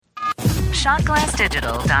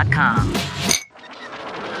shotglassdigital.com.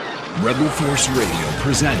 Rebel Force Radio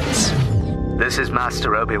presents. This is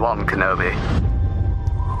Master Obi-Wan Kenobi.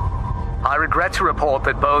 I regret to report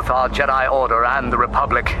that both our Jedi Order and the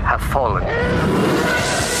Republic have fallen.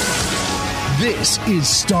 This is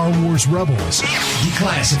Star Wars Rebels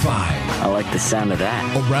Declassified. I like the sound of that.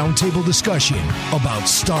 A roundtable discussion about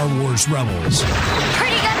Star Wars Rebels.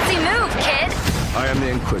 Pretty gutsy move, kid. I am the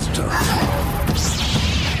Inquisitor.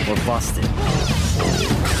 We're busted.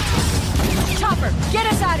 Chopper, get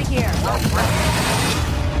us out of here.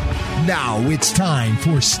 Now it's time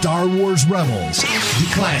for Star Wars Rebels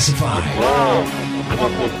Declassified.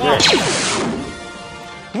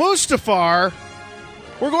 Mustafar.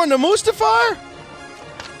 We're going to Mustafar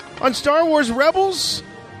on Star Wars Rebels.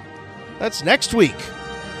 That's next week.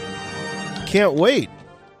 Can't wait.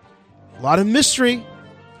 A lot of mystery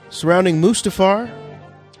surrounding Mustafar.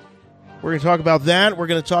 We're going to talk about that. We're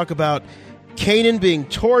going to talk about Kanan being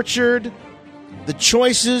tortured, the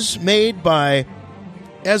choices made by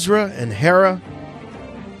Ezra and Hera.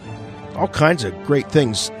 All kinds of great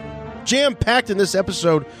things jam-packed in this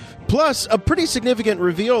episode. Plus, a pretty significant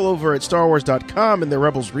reveal over at StarWars.com in the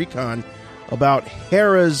Rebels Recon about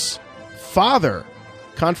Hera's father.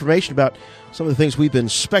 Confirmation about some of the things we've been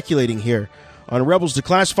speculating here on Rebels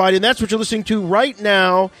Declassified. And that's what you're listening to right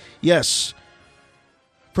now. Yes,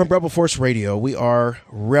 from Rebel Force Radio, we are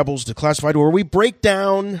Rebels Declassified, where we break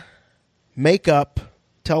down, make up,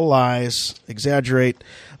 tell lies, exaggerate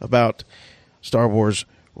about Star Wars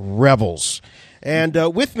Rebels. And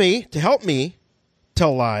with me, to help me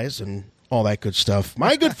tell lies and all that good stuff,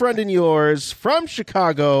 my good friend and yours from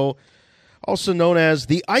Chicago, also known as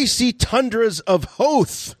the icy tundras of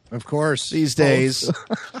Hoth. Of course. These days,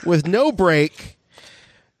 with no break,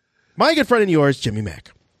 my good friend and yours, Jimmy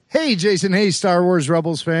Mack. Hey, Jason. Hey, Star Wars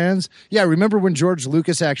Rebels fans. Yeah, remember when George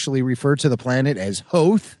Lucas actually referred to the planet as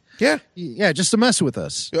Hoth? Yeah. Yeah, just to mess with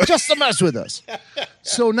us. Just to mess with us.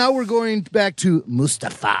 So now we're going back to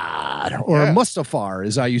Mustafar, or Mustafar,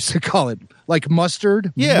 as I used to call it. Like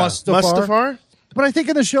mustard. Yeah, Mustafar. But I think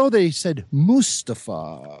in the show they said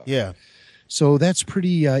Mustafa. Yeah. So that's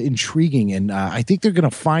pretty intriguing, and I think they're going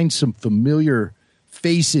to find some familiar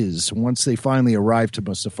faces once they finally arrive to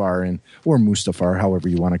Mustafar, or Mustafar, however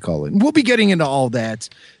you want to call it. And we'll be getting into all that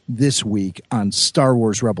this week on Star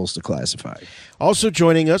Wars Rebels Declassified. Also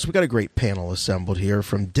joining us, we got a great panel assembled here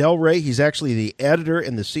from Del Rey. He's actually the editor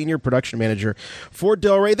and the senior production manager for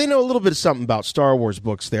Del Rey. They know a little bit of something about Star Wars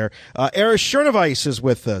books there. Erich Schoeneweiss is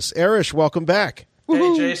with us. Erich, welcome back.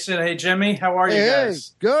 Hey, Jason. Hey, Jimmy. How are you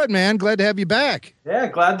guys? Good, man. Glad to have you back. Yeah,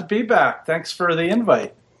 glad to be back. Thanks for the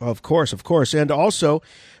invite. Of course, of course. And also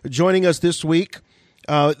joining us this week,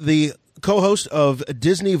 the co-host of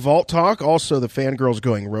Disney Vault Talk, also the Fangirls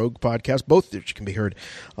Going Rogue podcast, both which can be heard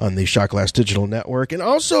on the Shot Glass Digital Network, and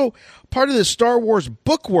also part of the Star Wars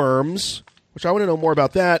Bookworms, which I want to know more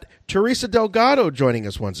about that. Teresa Delgado joining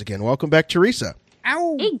us once again. Welcome back, Teresa.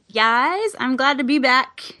 Ow. Hey, guys. I'm glad to be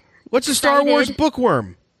back. What's a Star Wars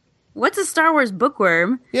Bookworm? What's a Star Wars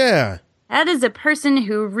Bookworm? Yeah. That is a person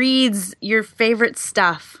who reads your favorite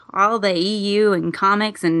stuff, all the EU and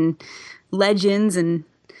comics and legends and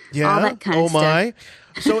all that kind of stuff. Oh my!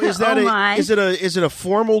 So is that is it a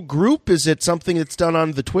formal group? Is it something that's done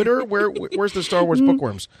on the Twitter? Where's the Star Wars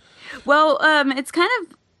Bookworms? Well, it's kind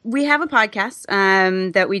of, we have a podcast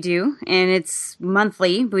that we do, and it's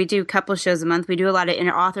monthly. We do a couple shows a month. We do a lot of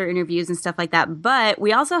author interviews and stuff like that. But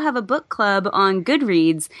we also have a book club on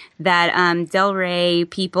Goodreads that Del Rey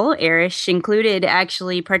people, Erich included,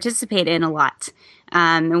 actually participate in a lot.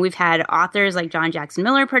 And we've had authors like John Jackson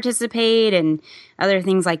Miller participate and other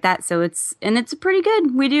things like that. So it's pretty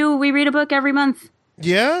good. We read a book every month.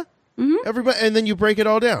 Yeah? Mm-hmm. Everybody, and then you break it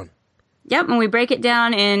all down. Yep, and we break it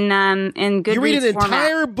down in Goodreads. You read an format.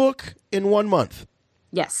 entire book in 1 month.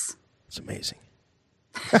 Yes. It's amazing.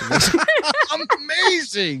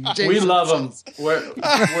 Amazing. We love them.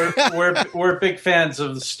 We're big fans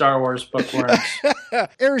of the Star Wars Bookworms.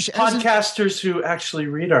 Erich, podcasters who actually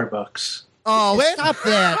read our books. Oh, stop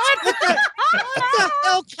that. What the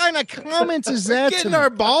hell kind of comments is that? Getting our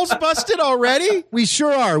balls busted already? We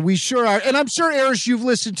sure are. And I'm sure, Erich, you've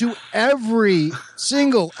listened to every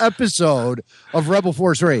single episode of Rebel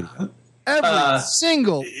Force Radio. Every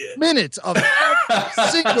single minute of every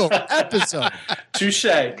single episode. Touche.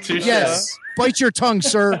 Yes. Bite your tongue,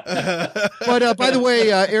 sir. But by the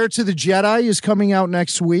way, Heir to the Jedi is coming out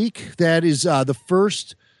next week. That is the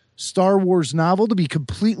first Star Wars novel to be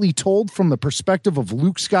completely told from the perspective of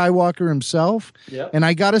Luke Skywalker himself. Yep. And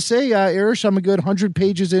I got to say, Erich, I'm a good 100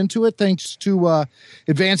 pages into it, thanks to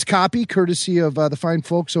advanced copy, courtesy of the fine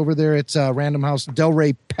folks over there at Random House Del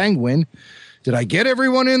Rey Penguin. Did I get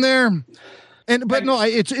everyone in there? But no,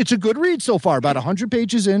 it's a good read so far. About 100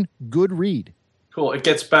 pages in, good read. Cool. It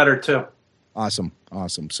gets better, too. Awesome.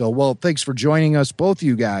 So, well, thanks for joining us, both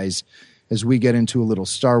you guys, as we get into a little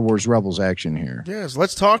Star Wars Rebels action here. Yes,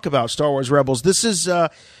 let's talk about Star Wars Rebels. This is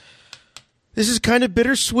kind of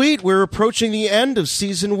bittersweet. We're approaching the end of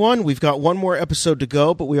Season 1. We've got one more episode to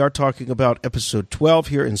go, but we are talking about Episode 12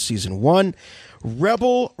 here in Season 1,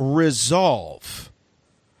 Rebel Resolve.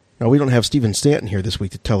 Now, we don't have Stephen Stanton here this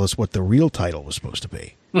week to tell us what the real title was supposed to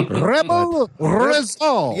be. Rebel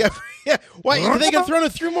Resolve. Yeah. Why? They could throw a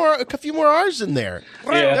few more R's in there.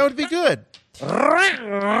 Yeah. That would be good.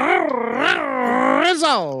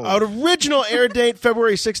 Original air date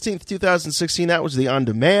February 16th, 2016. That was the on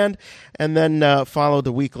demand, and then followed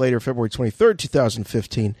a week later, February 23rd,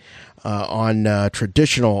 2015, on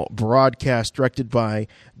traditional broadcast, directed by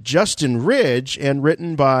Justin Ridge and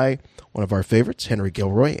written by one of our favorites, Henry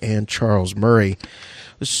Gilroy and Charles Murray.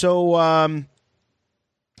 So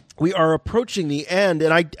we are approaching the end,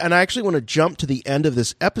 and I actually want to jump to the end of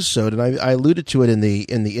this episode, and I alluded to it in the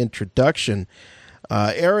introduction,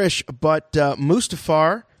 Erich, but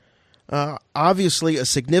Mustafar, obviously a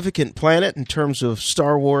significant planet in terms of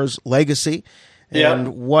Star Wars legacy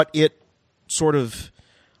and what it sort of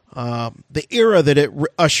the era that it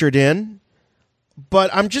ushered in.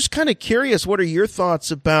 But I'm just kind of curious, what are your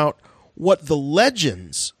thoughts about what the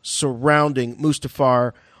legends surrounding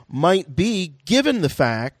Mustafar might be, given the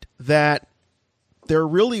fact that there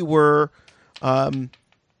really were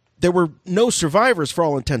no survivors for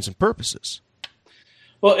all intents and purposes?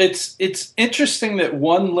 Well, it's interesting that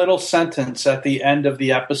one little sentence at the end of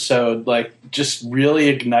the episode, like, just really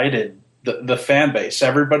ignited the fan base.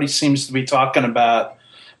 Everybody seems to be talking about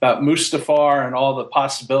Mustafar and all the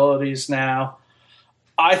possibilities now.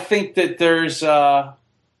 I think that there's,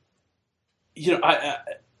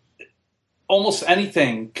 almost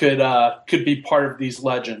anything could be part of these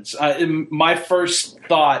legends. My first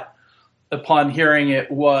thought upon hearing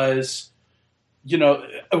it was, we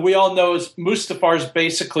all know Mustafar is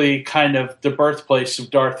basically kind of the birthplace of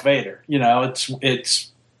Darth Vader. It's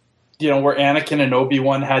where Anakin and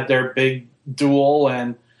Obi-Wan had their big duel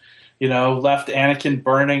and, left Anakin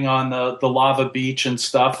burning on the lava beach and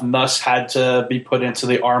stuff, and thus had to be put into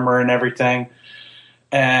the armor and everything.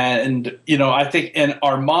 And, I think in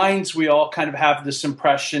our minds, we all kind of have this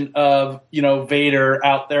impression of, Vader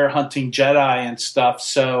out there hunting Jedi and stuff.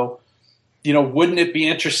 So, wouldn't it be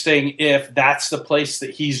interesting if that's the place that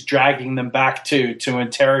he's dragging them back to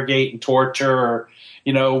interrogate and torture, or,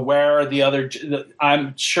 where are the other,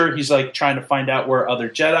 I'm sure he's like trying to find out where other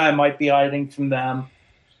Jedi might be hiding from them.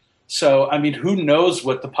 So, I mean, who knows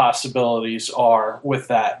what the possibilities are with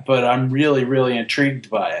that, but I'm really, really intrigued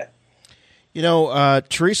by it.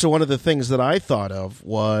 Teresa, one of the things that I thought of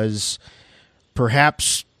was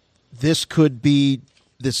perhaps this could be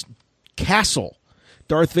this castle,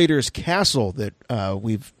 Darth Vader's castle that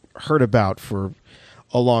we've heard about for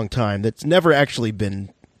a long time that's never actually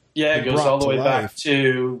been it goes all the way back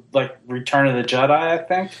to, like, Return of the Jedi, I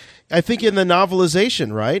think. I think in the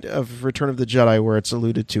novelization, right, of Return of the Jedi, where it's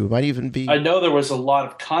alluded to. It might even be... I know there was a lot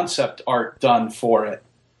of concept art done for it.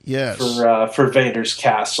 Yes. For Vader's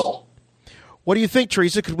castle. What do you think,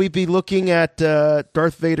 Teresa? Could we be looking at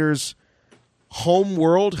Darth Vader's home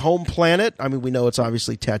world, home planet? I mean, we know it's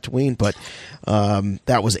obviously Tatooine, but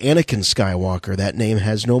that was Anakin Skywalker. That name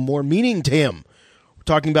has no more meaning to him. We're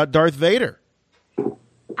talking about Darth Vader.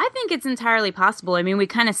 I think it's entirely possible. I mean, we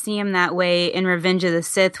kind of see him that way in Revenge of the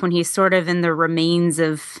Sith when he's sort of in the remains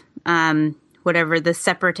of whatever the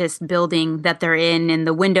separatist building that they're in and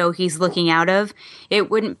the window he's looking out of. It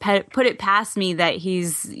wouldn't put it past me that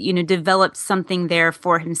he's, developed something there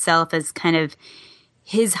for himself as kind of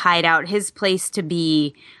his hideout, his place to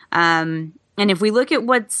be. And if we look at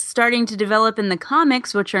what's starting to develop in the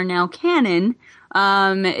comics, which are now canon,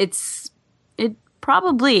 it's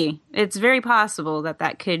very possible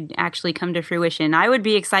that could actually come to fruition. I would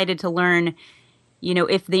be excited to learn,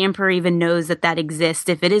 if the Emperor even knows that exists,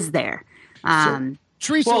 if it is there.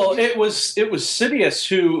 Teresa, well, it was Sidious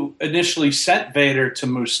who initially sent Vader to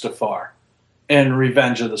Mustafar in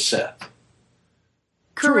Revenge of the Sith.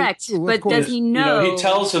 Correct, true, but does he know? He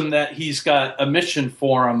tells him that he's got a mission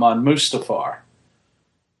for him on Mustafar.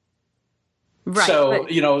 Right. So,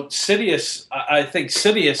 Sidious, I think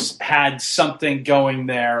Sidious had something going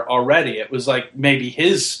there already. It was like maybe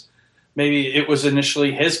his maybe it was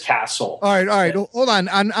initially his castle. All right. Hold on.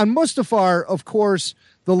 On Mustafar, of course,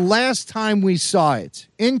 the last time we saw it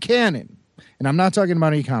in canon, and I'm not talking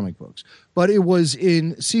about any comic books, but it was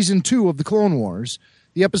in season 2 of the Clone Wars.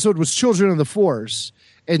 The episode was Children of the Force,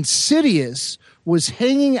 and Sidious was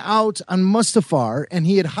hanging out on Mustafar, and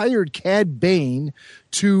he had hired Cad Bane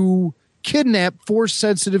to kidnap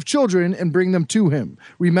Force-sensitive children and bring them to him.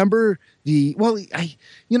 Remember he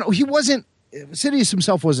wasn't. Sidious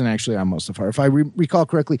himself wasn't actually on Mustafar. If I recall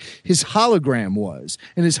correctly, his hologram was.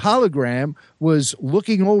 And his hologram was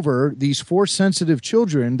looking over these Force-sensitive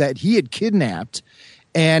children that he had kidnapped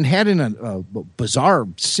and had in a bizarre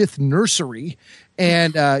Sith nursery.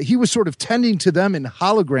 And he was sort of tending to them in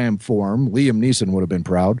hologram form. Liam Neeson would have been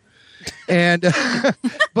proud. And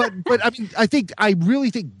but I mean, I really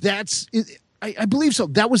think that's I believe so.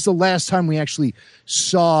 That was the last time we actually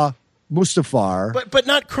saw Mustafar, but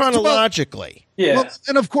not chronologically. Yeah, well,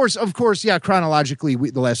 and of course, yeah, chronologically,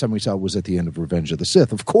 the last time we saw it was at the end of Revenge of the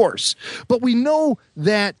Sith, of course. But we know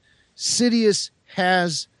that Sidious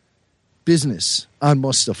has business on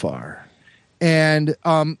Mustafar. And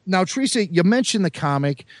now, Teresa, you mentioned the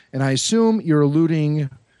comic, and I assume you're alluding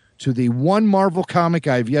to the one Marvel comic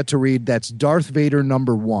I've yet to read. That's Darth Vader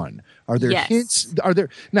 #1. Are there hints?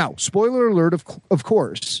 Now? Spoiler alert, of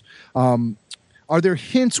course. Are there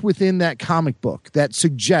hints within that comic book that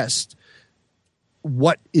suggest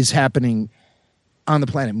what is happening on the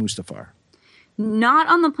planet Mustafar? Not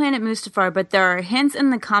on the planet Mustafar, but there are hints in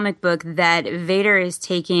the comic book that Vader is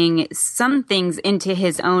taking some things into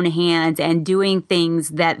his own hands and doing things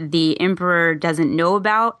that the Emperor doesn't know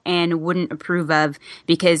about and wouldn't approve of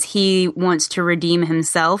because he wants to redeem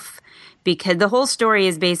himself. Because the whole story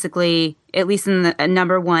is basically, at least in the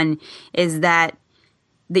 #1, is that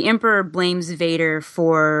the Emperor blames Vader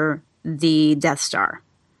for the Death Star,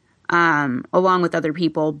 along with other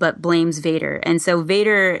people, but blames Vader. And so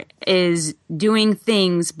Vader is doing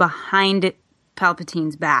things behind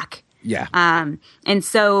Palpatine's back. Yeah. And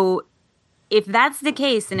so if that's the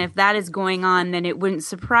case, and if that is going on, then it wouldn't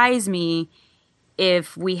surprise me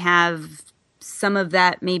if we have some of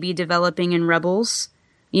that maybe developing in Rebels,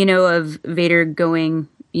 of Vader going,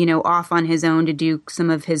 off on his own to do some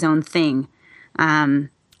of his own thing.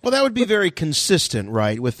 Well, that would be very consistent,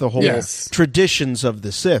 right, with the whole traditions of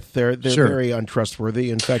the Sith. They're very untrustworthy.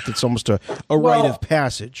 In fact, it's almost a rite of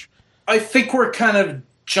passage. I think we're kind of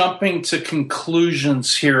jumping to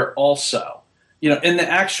conclusions here also. In the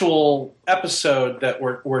actual episode that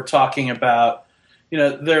we're talking about,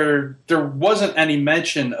 there wasn't any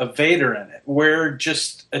mention of Vader in it. We're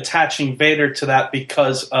just attaching Vader to that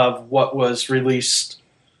because of what was released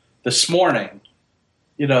this morning.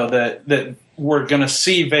 That we're going to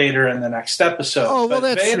see Vader in the next episode. Oh, well,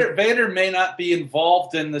 but Vader may not be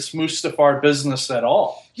involved in this Mustafar business at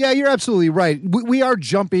all. Yeah, you're absolutely right. We are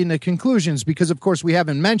jumping to conclusions because, of course, we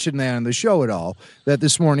haven't mentioned that on the show at all, that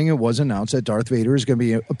this morning it was announced that Darth Vader is going to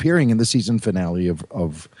be appearing in the season finale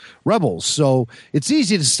of Rebels. So it's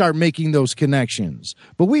easy to start making those connections.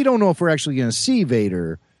 But we don't know if we're actually going to see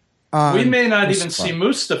Vader. We may not even see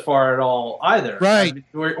Mustafar at all either. Right. I mean,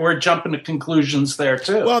 we're jumping to conclusions there,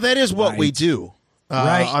 too. Well, that is what we do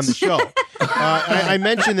on the show. I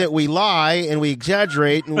mentioned that we lie and we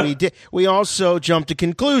exaggerate, and we also jump to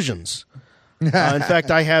conclusions. In fact,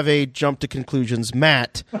 I have a jump to conclusions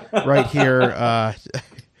mat right here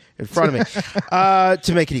in front of me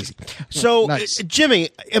to make it easy. So, nice. Jimmy,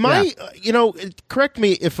 I, correct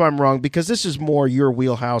me if I'm wrong, because this is more your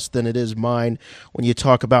wheelhouse than it is mine when you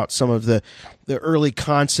talk about some of the early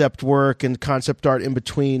concept work and concept art in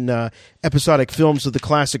between episodic films of the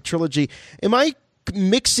classic trilogy. Am I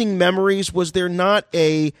mixing memories? Was there not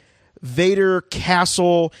a Vader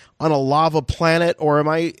castle on a lava planet,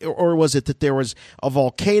 or was it that there was a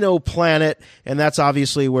volcano planet, and that's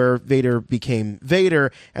obviously where Vader became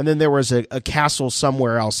Vader, and then there was a castle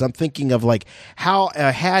somewhere else? I'm thinking of how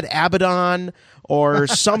had Abaddon or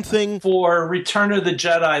something. For Return of the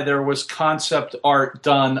Jedi, there was concept art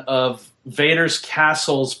done of Vader's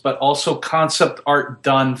castles, but also concept art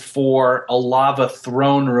done for a lava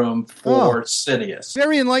throne room for Sidious.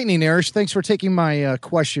 Very enlightening, Erich. Thanks for taking my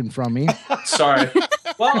question from me. Sorry.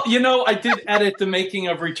 Well, I did edit the making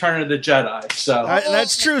of Return of the Jedi, so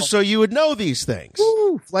that's true. So you would know these things.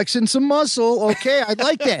 Ooh, flexing some muscle. Okay, I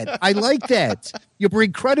like that. You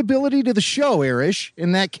bring credibility to the show, Erich,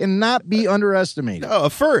 and that cannot be underestimated. Oh,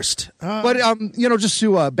 first. But just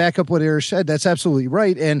to back up what Erich said, that's absolutely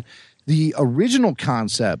right. And the original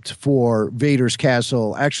concept for Vader's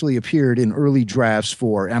castle actually appeared in early drafts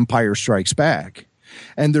for Empire Strikes Back.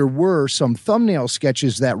 And there were some thumbnail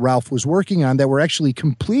sketches that Ralph was working on that were actually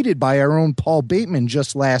completed by our own Paul Bateman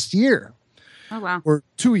just last year. Oh, wow. Or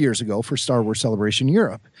 2 years ago for Star Wars Celebration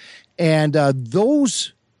Europe. And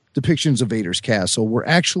those depictions of Vader's castle were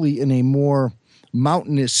actually in a more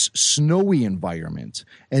mountainous, snowy environment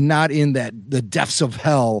and not in the depths of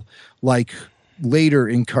hell like later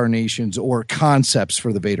incarnations or concepts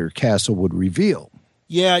for the Vader castle would reveal.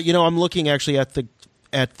 Yeah, I'm looking actually at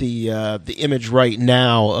the image right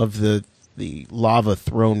now of the lava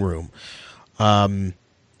throne room.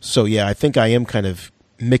 So yeah, I think I am kind of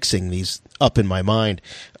mixing these up in my mind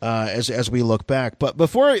as we look back. But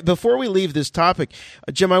before we leave this topic,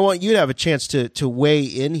 Jim, I want you to have a chance to weigh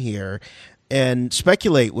in here and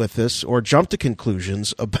speculate with us or jump to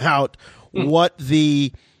conclusions about what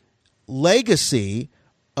the legacy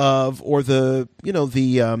of, or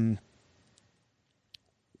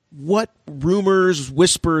what rumors,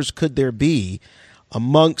 whispers could there be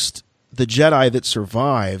amongst the Jedi that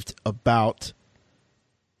survived about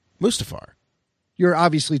Mustafar? You're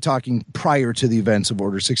obviously talking prior to the events of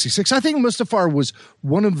Order 66. I think Mustafar was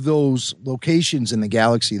one of those locations in the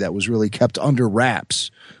galaxy that was really kept under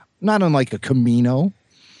wraps, not unlike a Camino,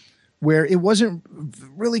 where it wasn't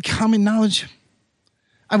really common knowledge.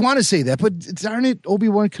 I want to say that, but darn it,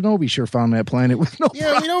 Obi-Wan Kenobi sure found that planet with no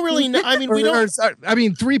problem. We don't really know. I mean, we don't.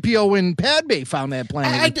 3PO and Padme found that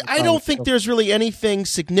planet. I don't think there's really anything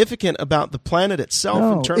significant about the planet itself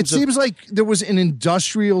in terms of. It seems like there was an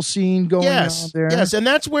industrial scene going on there. Yes, and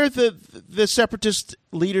that's where the separatist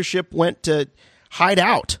leadership went to hide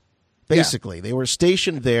out. Basically, they were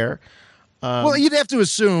stationed there. Well, you'd have to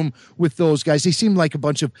assume with those guys, they seem like a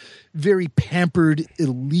bunch of very pampered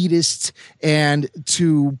elitists, and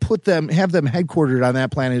to have them headquartered on that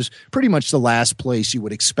planet is pretty much the last place you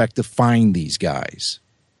would expect to find these guys.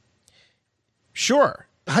 Sure.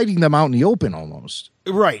 Hiding them out in the open almost.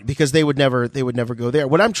 Right, because they would never go there.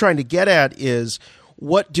 What I'm trying to get at is,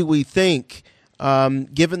 what do we think,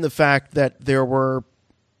 given the fact that there were,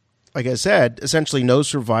 like I said, essentially no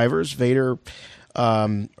survivors? Vader,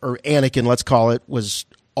 or Anakin, let's call it, was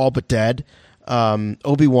all but dead.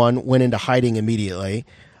 Obi-Wan went into hiding immediately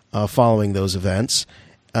following those events.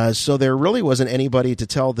 So there really wasn't anybody to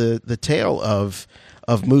tell the tale of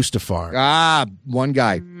Mustafar. One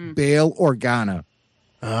guy, Bail Organa.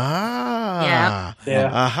 Yeah.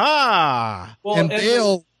 Aha. Well,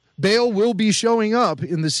 and Bail will be showing up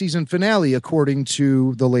in the season finale, according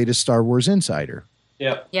to the latest Star Wars Insider.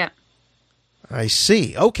 Yeah. Yeah. I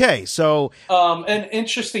see. Okay, so and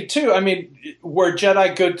interesting too. I mean, where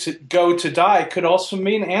Jedi go to die could also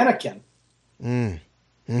mean Anakin.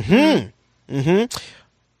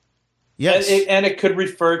 Yes, and it could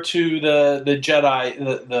refer to the Jedi,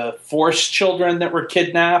 the Force children that were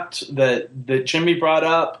kidnapped that Jimmy brought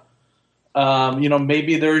up.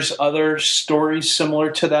 Maybe there's other stories similar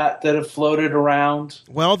to that have floated around.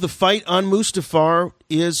 Well, the fight on Mustafar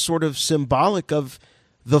is sort of symbolic of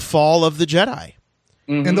the fall of the Jedi,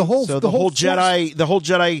 and the whole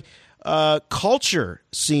Jedi culture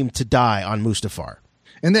seemed to die on Mustafar.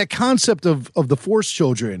 And that concept of the Force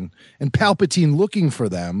children and Palpatine looking for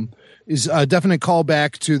them is a definite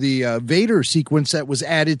callback to the Vader sequence that was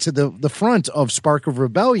added to the front of Spark of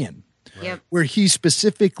Rebellion, where he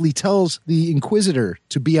specifically tells the Inquisitor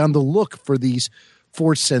to be on the look for these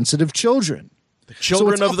Force-sensitive children.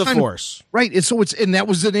 Children of the Force. Right. And that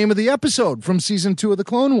was the name of the episode from season 2 of the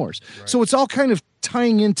Clone Wars. Right. So it's all kind of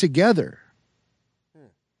tying in together.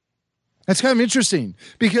 That's kind of interesting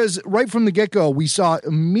because right from the get-go, we saw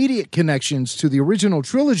immediate connections to the original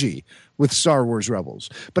trilogy with Star Wars Rebels.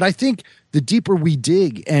 But I think the deeper we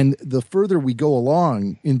dig and the further we go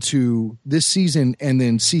along into this season and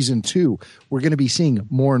then season 2, we're going to be seeing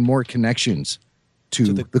more and more connections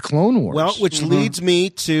to the Clone Wars. Well, which leads me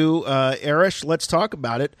to, Erich, let's talk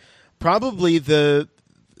about it. Probably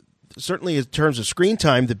certainly in terms of screen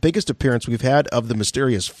time, the biggest appearance we've had of the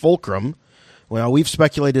mysterious Fulcrum. Well, we've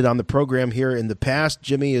speculated on the program here in the past.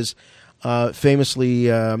 Jimmy is famously,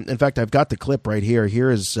 in fact, I've got the clip right here. Here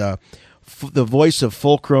is the voice of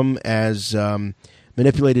Fulcrum as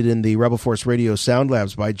manipulated in the Rebel Force Radio Sound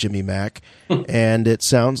Labs by Jimmy Mack, and it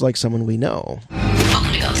sounds like someone we know.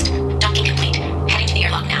 Welcome to Ghost. Docking complete. Heading to the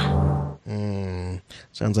airlock now.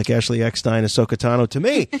 Sounds like Ashley Eckstein, Ahsoka Tano to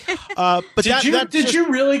me. But did you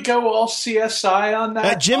really go all CSI on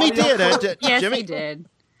that? Jimmy did. Yes, Jimmy he did.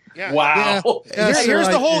 Yeah. Wow. Yeah.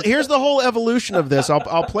 Here's the whole evolution of this.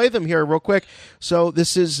 I'll play them here real quick. So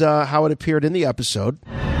this is how it appeared in the episode.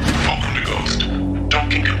 Welcome to Ghost.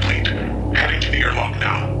 Docking complete. Heading to the airlock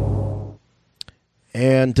now.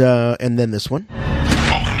 And then this one.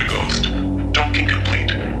 Welcome to Ghost. Docking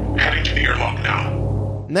complete. Heading to the airlock now.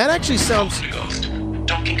 And that actually sounds...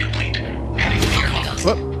 Don't get complete. Heading to the airlock.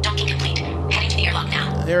 Don't get complete. Heading to the airlock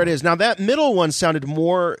now. There it is. Now, that middle one sounded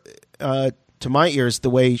more, to my ears, the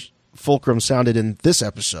way Fulcrum sounded in this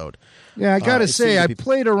episode. Yeah, I got to say, I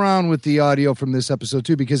played around with the audio from this episode,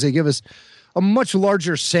 too, because they give us a much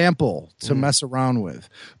larger sample to mess around with.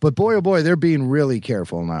 But boy, oh boy, they're being really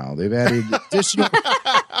careful now. They've added additional...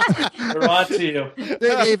 They're on to you.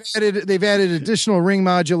 They've added additional ring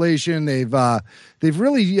modulation. They've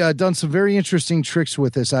really done some very interesting tricks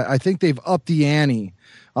with this. I think they've upped the ante.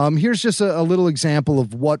 Here's just a little example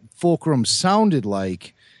of what Fulcrum sounded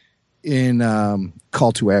like in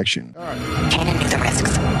Call to Action. Kanan knew the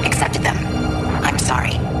risks, accepted them. I'm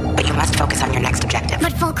sorry, but you must focus on your next objective.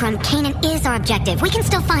 But Fulcrum, Kanan is our objective. We can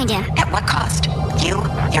still find him. At what cost? You,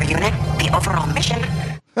 your unit, the overall mission?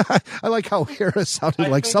 I like how Hera sounded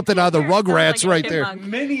like something out of the Rugrats right there.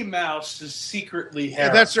 Minnie Mouse is secretly Hera.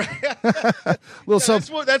 Yeah, that's right. Well,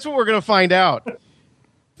 that's what we're going to find out.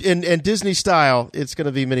 In Disney style, it's going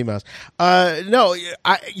to be Minnie Mouse. No,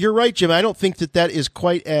 you're right, Jim. I don't think that is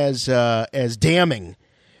quite as damning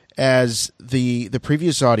as the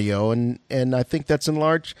previous audio, and I think that's in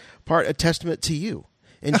large part a testament to you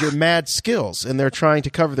and your mad skills. And they're trying to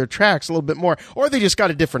cover their tracks a little bit more, or they just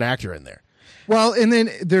got a different actor in there. Well, and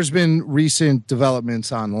then there's been recent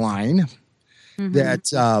developments online that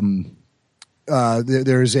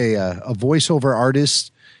there's a voiceover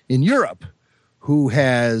artist in Europe who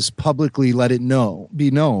has publicly let it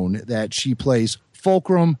be known that she plays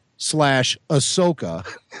Fulcrum / Ahsoka.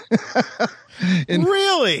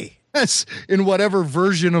 Really? Yes, in whatever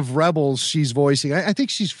version of Rebels she's voicing. I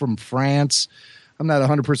think she's from France. I'm not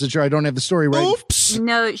 100% sure. I don't have the story right. Oops.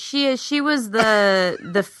 No, she is. She was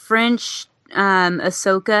the French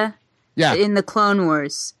Ahsoka in the Clone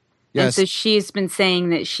Wars. Yes. And so she's been saying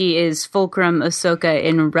that she is Fulcrum Ahsoka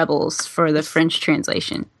in Rebels for the French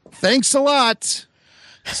translation. Thanks a lot.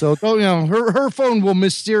 So, her phone will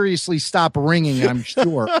mysteriously stop ringing, I'm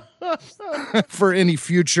sure, for any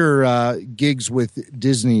future gigs with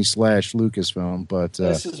Disney / Lucasfilm. But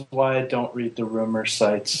this is why I don't read the rumor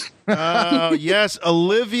sites. Yes,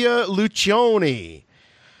 Olivia Lucioni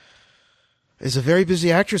is a very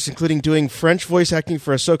busy actress, including doing French voice acting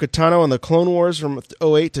for Ahsoka Tano in the Clone Wars from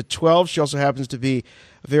 2008 to 12. She also happens to be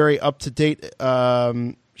very up-to-date.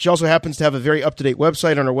 She also happens to have a very up-to-date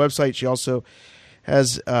website. On her website, she also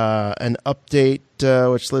has an update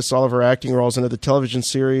which lists all of her acting roles into the television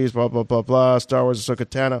series, blah, blah, blah, blah, Star Wars Ahsoka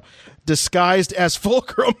Tano, disguised as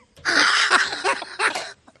Fulcrum.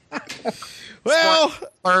 Well,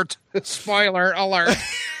 spoiler alert.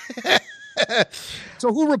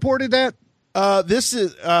 So who reported that? This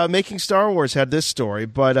is Making Star Wars had this story,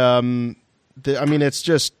 but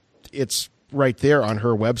it's right there on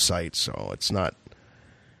her website, so it's not.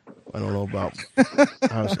 I don't know about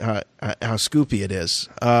how scoopy it is.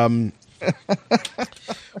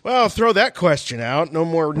 Well, throw that question out. No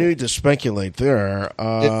more need to speculate there.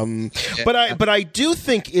 But I do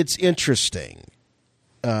think it's interesting,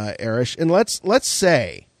 Erich. And let's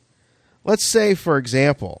say, for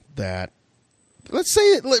example, that. Let's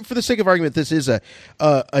say, for the sake of argument, this is a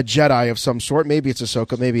Jedi of some sort. Maybe it's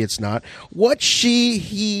Ahsoka, maybe it's not. What she,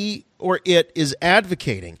 he, or it is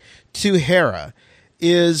advocating to Hera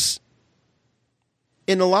is,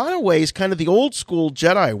 in a lot of ways, kind of the old school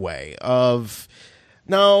Jedi way of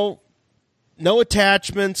no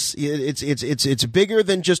attachments. It's bigger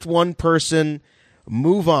than just one person.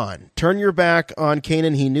 Move on. Turn your back on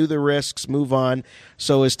Kanan. He knew the risks. Move on,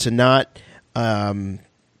 so as to not. Kind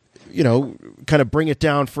of bring it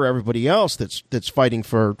down for everybody else that's fighting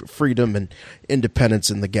for freedom and independence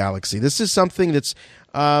in the galaxy. This is something that's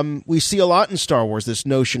we see a lot in Star Wars, this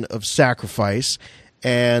notion of sacrifice,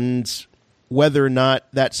 and whether or not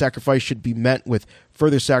that sacrifice should be met with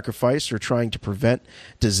further sacrifice or trying to prevent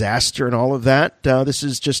disaster and all of that. This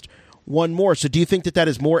is just one more. So do you think that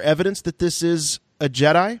is more evidence that this is a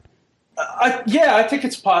Jedi? I think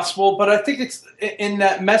it's possible, but I think it's in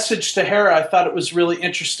that message to Hera. I thought it was really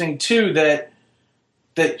interesting too that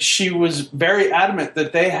she was very adamant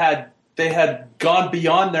that they had gone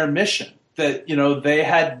beyond their mission. That they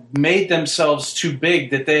had made themselves too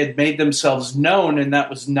big. That they had made themselves known, and that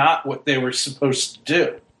was not what they were supposed to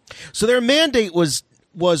do. So their mandate was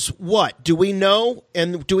what? Do we know?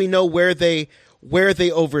 And do we know where they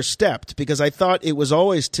overstepped? Because I thought it was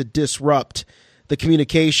always to disrupt the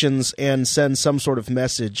communications and send some sort of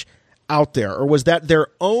message out there, or was that their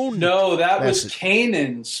own? No, that message?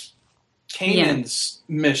 Was Kanan's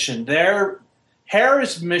mission.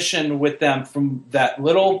 Hera's mission with them, from that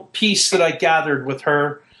little piece that I gathered with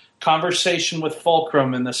her conversation with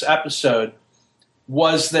Fulcrum in this episode,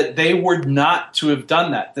 was that they were not to have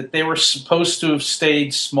done that, that they were supposed to have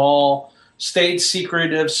stayed small, stayed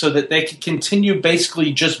secretive, so that they could continue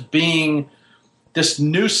basically just being this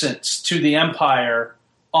nuisance to the Empire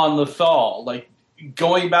on Lothal, like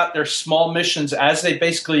going about their small missions as they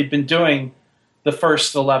basically had been doing the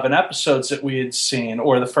first 11 episodes that we had seen,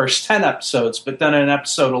 or the first 10 episodes. But then in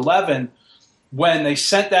episode 11, when they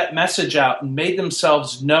sent that message out and made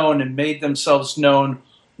themselves known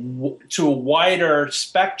to a wider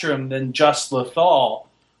spectrum than just Lothal,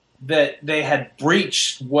 that they had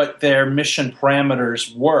breached what their mission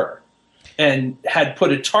parameters were and had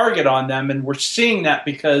put a target on them. And we're seeing that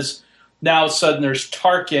because now all of a sudden there's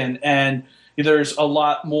Tarkin, and there's a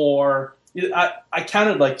lot more. I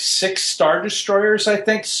counted like 6 Star Destroyers, I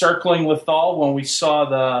think, circling Lothal when we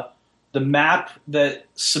saw the map that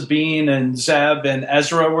Sabine and Zeb and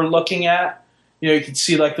Ezra were looking at. You could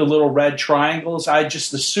see like the little red triangles. I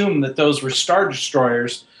just assumed that those were Star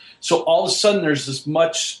Destroyers. So all of a sudden there's this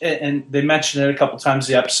much, and they mentioned it a couple times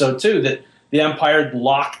in the episode too, that the Empire had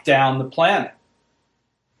locked down the planet.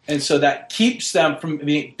 And so that keeps them from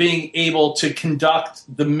being able to conduct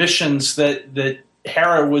the missions that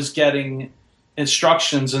Hera was getting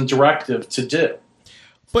instructions and directive to do.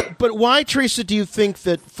 But why, Teresa, do you think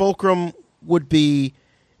that Fulcrum would be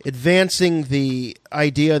advancing the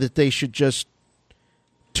idea that they should just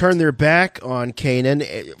turn their back on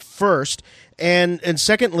Kanan first? And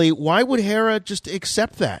secondly, why would Hera just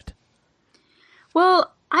accept that?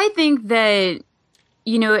 Well, I think that,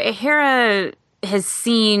 Hera has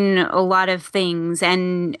seen a lot of things,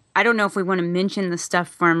 and I don't know if we want to mention the stuff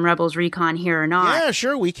from Rebels Recon here or not. Yeah,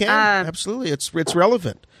 sure, we can. Absolutely. It's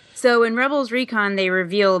relevant. So in Rebels Recon, they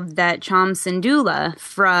revealed that Chom Syndulla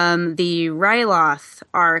from the Ryloth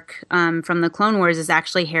arc from the Clone Wars is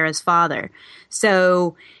actually Hera's father.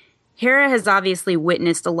 So Hera has obviously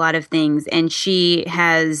witnessed a lot of things, and she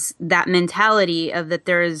has that mentality of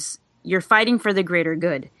that you're fighting for the greater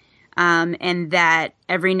good. And that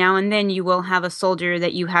every now and then you will have a soldier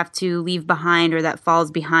that you have to leave behind or that falls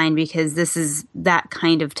behind, because this is that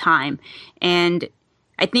kind of time. And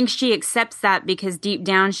I think she accepts that because deep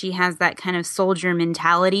down she has that kind of soldier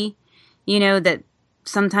mentality, that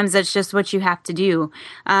sometimes that's just what you have to do.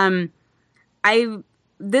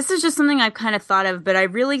 This is just something I've kind of thought of, but I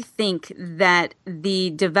really think that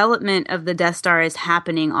the development of the Death Star is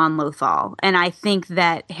happening on Lothal. And I think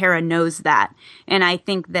that Hera knows that. And I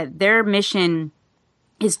think that their mission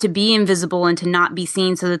is to be invisible and to not be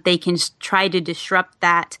seen so that they can try to disrupt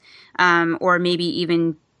that, or maybe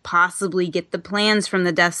even possibly get the plans from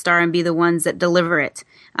the Death Star and be the ones that deliver it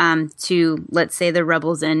to, let's say, the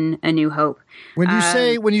rebels in A New Hope. When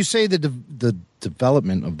you say the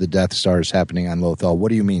development of the Death Star is happening on Lothal, what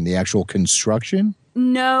do you mean? The actual construction?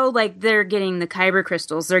 No, like they're getting the kyber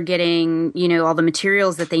crystals. They're getting, all the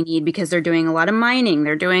materials that they need because they're doing a lot of mining.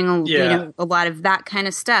 They're doing a lot of that kind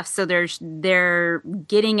of stuff. So they're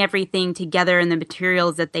getting everything together and the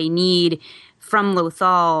materials that they need from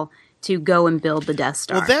Lothal to go and build the Death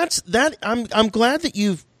Star. Well, I'm glad that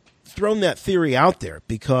you've thrown that theory out there,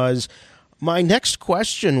 because my next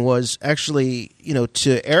question was actually,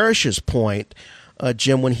 to Erich's point,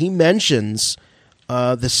 Jim, when he mentions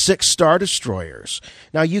the 6 Star Destroyers.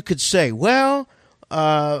 Now, you could say, well,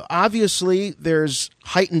 obviously there's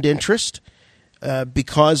heightened interest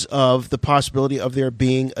because of the possibility of there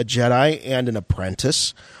being a Jedi and an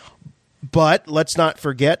apprentice. But let's not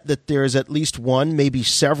forget that there's at least one, maybe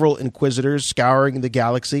several Inquisitors scouring the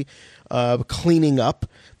galaxy, cleaning up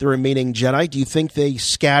the remaining Jedi. Do you think they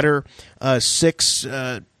scatter 6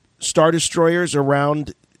 Star Destroyers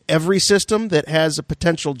around every system that has a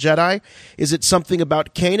potential Jedi? Is it something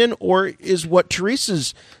about Kanan, or is what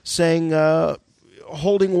Teresa's saying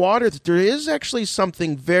holding water, that there is actually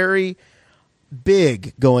something very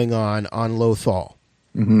big going on Lothal?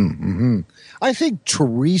 Mm-hmm, mm-hmm. I think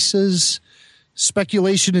Teresa's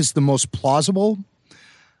speculation is the most plausible.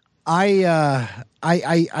 I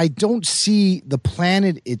don't see the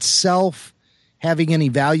planet itself having any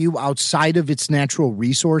value outside of its natural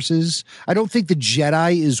resources. I don't think the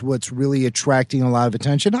Jedi is what's really attracting a lot of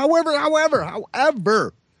attention. However,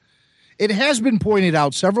 it has been pointed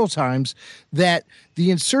out several times that the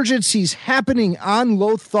insurgencies happening on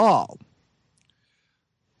Lothal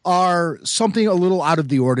are something a little out of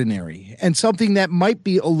the ordinary and something that might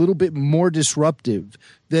be a little bit more disruptive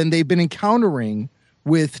than they've been encountering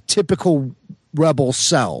with typical rebel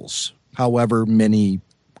cells, however many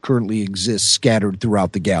currently exist scattered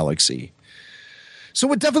throughout the galaxy.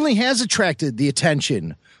 So it definitely has attracted the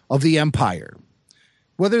attention of the Empire,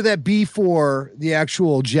 whether that be for the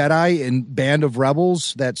actual Jedi and band of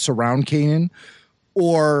rebels that surround Kanan,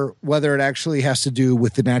 or whether it actually has to do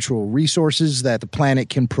with the natural resources that the planet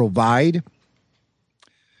can provide.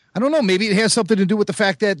 I don't know. Maybe it has something to do with the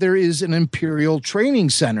fact that there is an Imperial training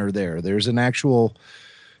center there. There's an actual,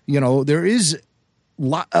 there is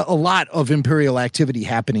a lot of Imperial activity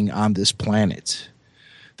happening on this planet.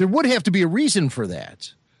 There would have to be a reason for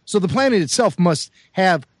that. So the planet itself must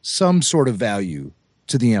have some sort of value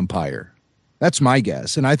to the Empire. That's my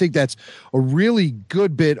guess. And I think that's a really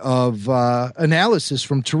good bit of analysis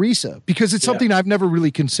from Teresa, because it's something I've never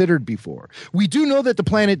really considered before. We do know that the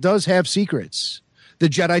planet does have secrets, the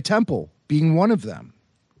Jedi Temple being one of them.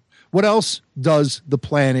 What else does the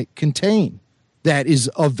planet contain that is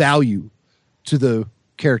of value to the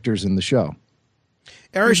characters in the show?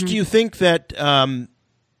 Erich, do you think that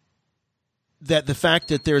that the fact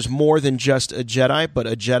that there's more than just a Jedi, but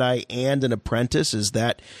a Jedi and an apprentice, is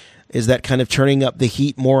that kind of turning up the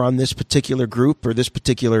heat more on this particular group or this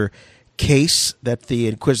particular case that the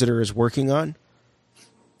Inquisitor is working on?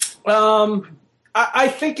 I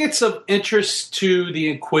think it's of interest to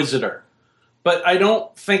the Inquisitor, but I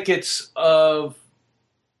don't think it's of...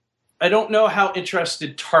 I don't know how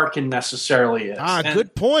interested Tarkin necessarily is.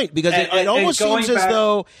 Good point. Because it almost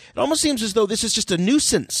seems as though this is just a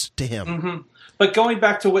nuisance to him. Mm-hmm. But going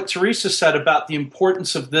back to what Teresa said about the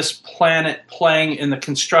importance of this planet playing in the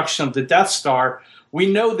construction of the Death Star, we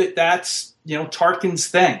know that that's Tarkin's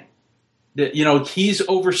thing. That he's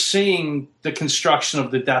overseeing the construction of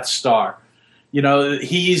the Death Star.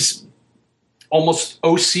 He's almost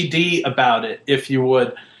OCD about it, if you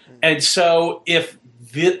would. And so if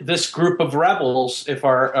this group of rebels, if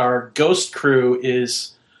our ghost crew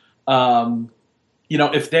is,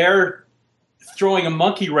 if they're throwing a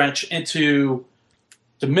monkey wrench into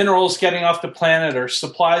the minerals getting off the planet or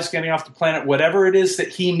supplies getting off the planet, whatever it is that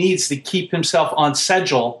he needs to keep himself on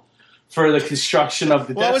schedule for the construction of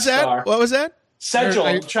the Death Star. What was that? Schedule.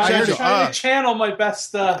 I'm trying to channel my best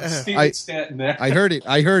Stephen Stanton there. I heard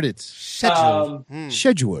it. Schedule.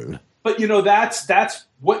 Schedule. But that's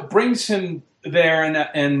what brings him there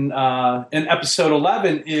in episode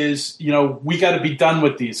 11 is we got to be done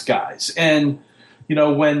with these guys. And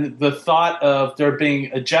when the thought of there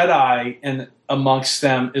being a Jedi amongst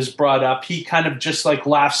them is brought up, he kind of just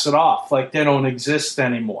laughs it off, like they don't exist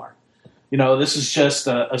anymore. This is just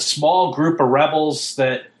a small group of rebels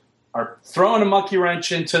that are throwing a monkey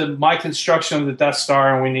wrench into my construction of the Death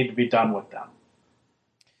Star, and we need to be done with them.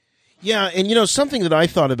 Yeah, and something that I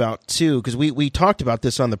thought about too, because we talked about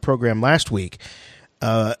this on the program last week,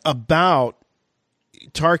 about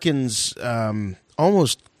Tarkin's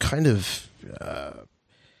almost kind of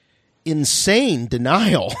insane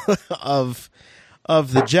denial of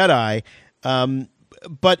the Jedi,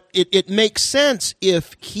 but it makes sense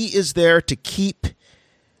if he is there to keep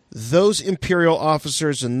those Imperial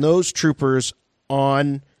officers and those troopers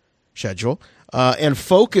on schedule and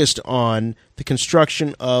focused on the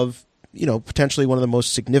construction of potentially one of the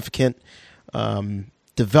most significant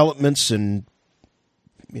developments in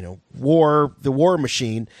the war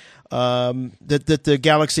machine that the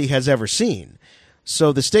galaxy has ever seen.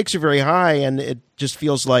 So the stakes are very high, and it just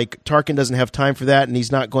feels like Tarkin doesn't have time for that, and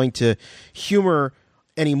he's not going to humor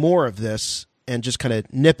any more of this and just kind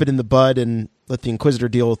of nip it in the bud and let the Inquisitor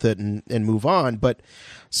deal with it and move on. But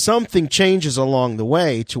something changes along the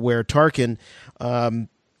way to where Tarkin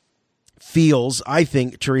feels, I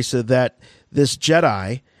think, Teresa, that this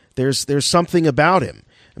Jedi, there's something about him.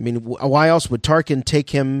 I mean, why else would Tarkin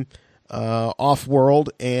take him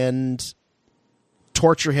off-world and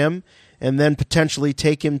torture him and then potentially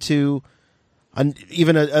take him to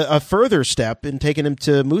even a further step in taking him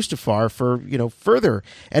to Mustafar for, further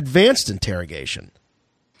advanced interrogation?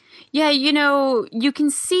 Yeah, you can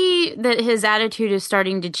see that his attitude is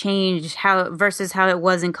starting to change versus how it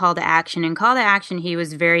was in Call to Action. In Call to Action, he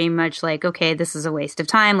was very much like, okay, this is a waste of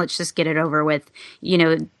time. Let's just get it over with.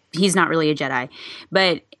 He's not really a Jedi.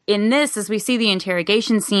 But in this, as we see the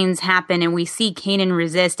interrogation scenes happen and we see Kanan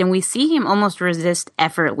resist, and we see him almost resist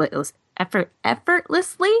effortlessly. I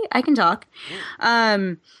can talk.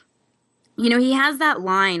 He has that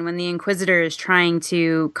line when the Inquisitor is trying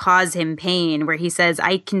to cause him pain where he says,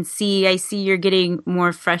 I see you're getting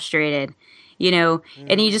more frustrated,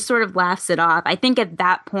 and he just sort of laughs it off. I think at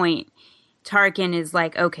that point, Tarkin is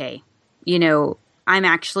like, okay, I'm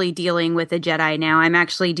actually dealing with a Jedi now. I'm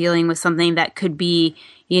actually dealing with something that could be,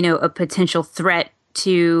 a potential threat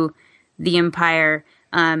to the Empire,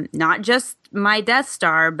 not just my Death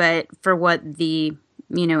Star, but for what the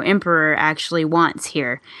Emperor actually wants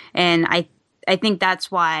here. And I think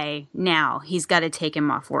that's why now he's got to take him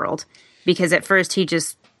off world, because at first he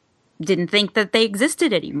just didn't think that they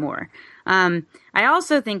existed anymore. I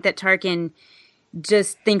also think that Tarkin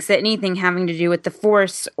just thinks that anything having to do with the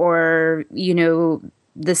Force or,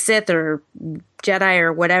 the Sith or Jedi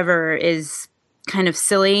or whatever is kind of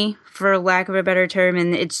silly, for lack of a better term,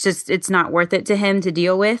 and it's not worth it to him to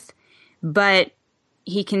deal with. But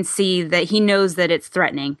he can see that he knows that it's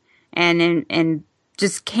threatening, and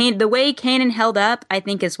just the way Kanan held up, I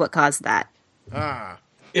think, is what caused that.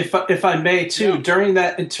 If I may too, during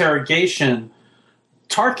that interrogation,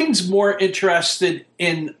 Tarkin's more interested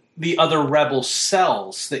in the other rebel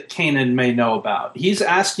cells that Kanan may know about. He's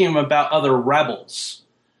asking him about other rebels,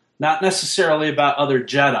 not necessarily about other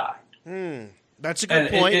Jedi. That's a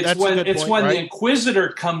good point. It's when the Inquisitor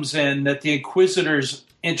comes in that the Inquisitor's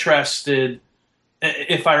interested.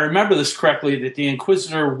 If I remember this correctly, that the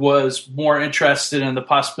Inquisitor was more interested in the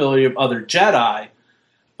possibility of other Jedi,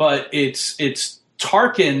 but it's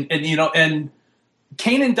Tarkin, and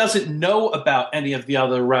Kanan doesn't know about any of the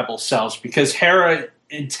other rebel cells because Hera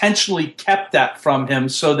intentionally kept that from him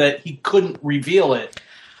so that he couldn't reveal it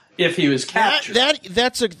if he was captured.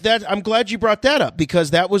 I'm glad you brought that up,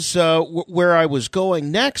 because that was where I was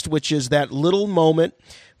going next, which is that little moment.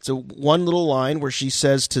 It's one little line where she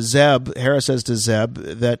says to Zeb, Hera says to Zeb,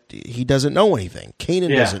 that he doesn't know anything.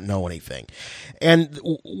 Kanan doesn't know anything. And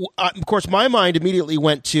of course, my mind immediately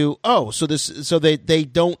went to, so they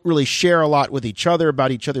don't really share a lot with each other about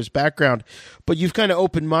each other's background. But you've kind of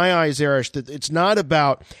opened my eyes, Erich, that it's not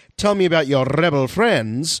about tell me about your rebel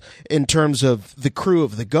friends in terms of the crew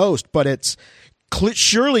of the Ghost, but it's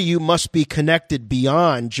surely you must be connected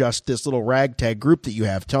beyond just this little ragtag group that you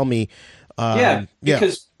have. Tell me.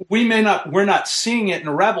 Because we're not seeing it in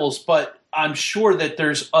Rebels, but I'm sure that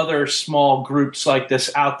there's other small groups like this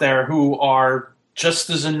out there who are just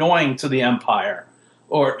as annoying to the Empire,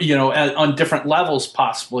 or on different levels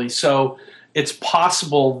possibly. So it's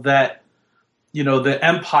possible that the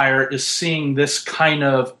Empire is seeing this kind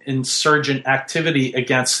of insurgent activity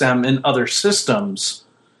against them in other systems,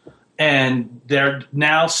 and they're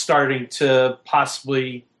now starting to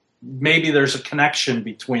possibly, maybe there's a connection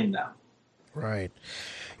between them. Right.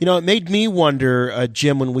 It made me wonder,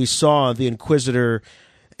 Jim, when we saw the Inquisitor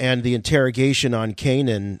and the interrogation on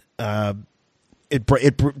Kanan,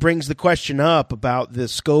 it brings the question up about the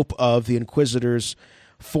scope of the Inquisitor's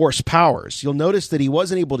Force powers. You'll notice that he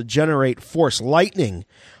wasn't able to generate Force lightning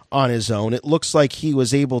on his own. It looks like he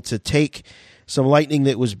was able to take some lightning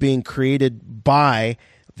that was being created by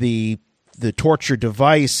the torture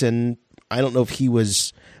device, and I don't know if he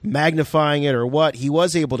was magnifying it or what. He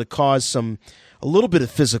was able to cause a little bit of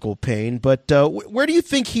physical pain, but where do you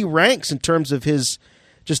think he ranks in terms of his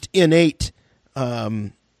just innate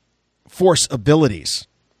Force abilities?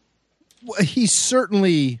 Well, he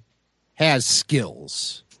certainly has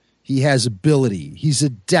skills. He has ability. He's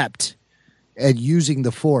adept at using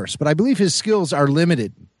the Force, but I believe his skills are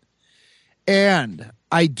limited. And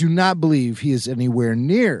I do not believe he is anywhere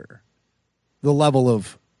near the level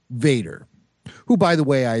of Vader, who, by the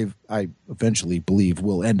way, I eventually believe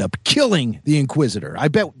will end up killing the Inquisitor. I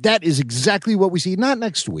bet that is exactly what we see. Not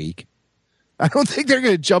next week. I don't think they're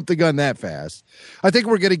going to jump the gun that fast. I think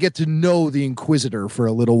we're going to get to know the Inquisitor for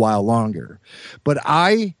a little while longer. But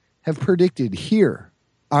I have predicted here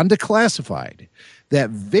on Declassified that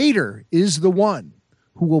Vader is the one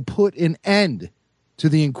who will put an end to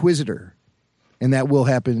the Inquisitor. And that will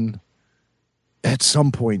happen at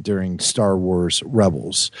some point during Star Wars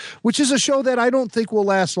Rebels, which is a show that I don't think will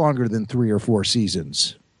last longer than 3 or 4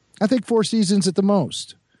 seasons. I think 4 seasons at the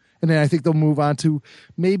most. And then I think they'll move on to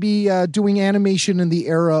maybe doing animation in the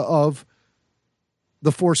era of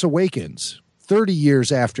The Force Awakens, 30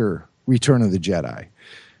 years after Return of the Jedi.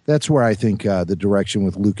 That's where I think the direction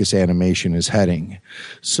with Lucas Animation is heading.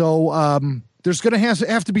 So there's going to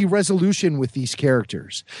have to be resolution with these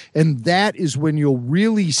characters. And that is when you'll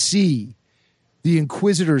really see the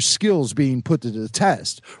Inquisitor's skills being put to the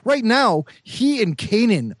test. Right now, he and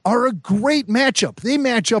Kanan are a great matchup. They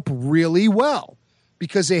match up really well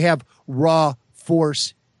because they have raw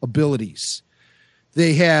Force abilities.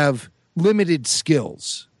 They have limited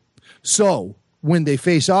skills. So when they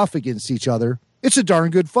face off against each other, it's a darn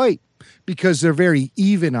good fight because they're very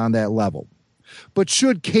even on that level. But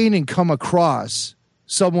should Kanan come across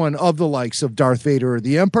someone of the likes of Darth Vader or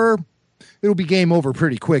the Emperor, it'll be game over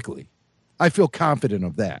pretty quickly. I feel confident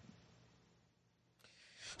of that.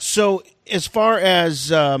 So as far as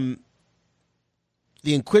the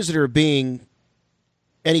Inquisitor being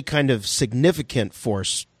any kind of significant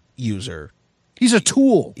Force user, he's a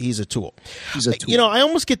tool. He's a tool. I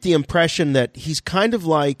almost get the impression that he's kind of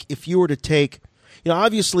like if you were to take,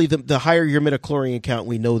 obviously the higher your midichlorian count,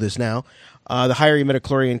 we know this now, the higher your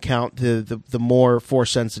midichlorian count, the more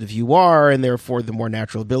force sensitive you are, and therefore the more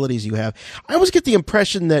natural abilities you have. I always get the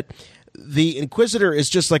impression that the Inquisitor is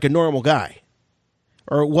just like a normal guy,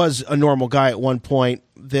 or was a normal guy at one point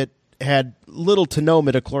that had little to no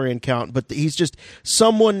midichlorian count, but he's just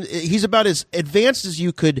someone, he's about as advanced as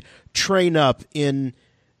you could train up in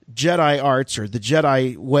Jedi arts or the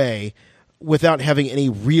Jedi way without having any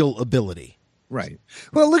real ability. Right.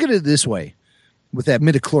 Well, look at it this way with that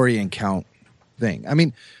midichlorian count thing. I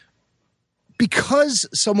mean, because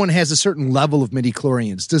someone has a certain level of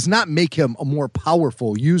midichlorians does not make him a more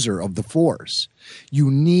powerful user of the Force. You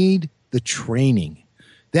need the training.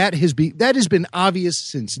 That has been obvious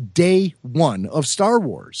since day one of Star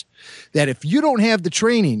Wars, that if you don't have the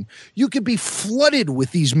training, you could be flooded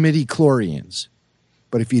with these midichlorians.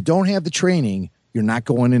 But if you don't have the training, you're not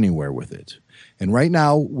going anywhere with it. And right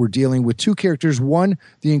now, we're dealing with two characters. One,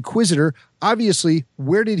 the Inquisitor. Obviously,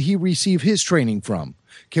 where did he receive his training from?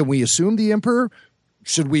 Can we assume the Emperor?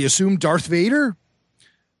 Should we assume Darth Vader?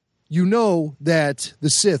 You know that the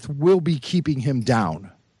Sith will be keeping him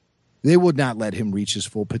down. They would not let him reach his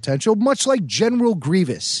full potential, much like General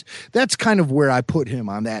Grievous. That's kind of where I put him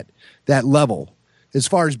on that level, as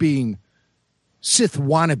far as being Sith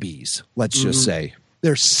wannabes, let's just say.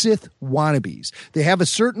 They're Sith wannabes. They have a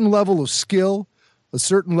certain level of skill, a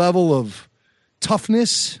certain level of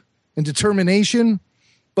toughness and determination,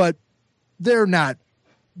 but they're not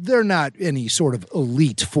any sort of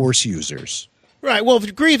elite Force users. Right. Well,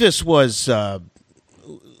 Grievous was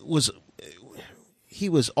he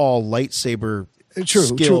was all lightsaber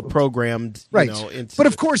skill programmed, right? But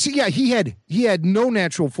of course, yeah, he had no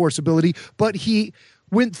natural Force ability, but he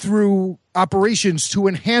went through operations to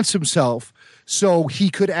enhance himself so he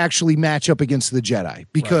could actually match up against the Jedi,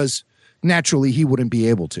 because naturally he wouldn't be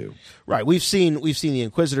able to. Right. We've seen the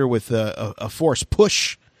Inquisitor with a Force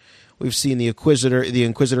push. We've seen the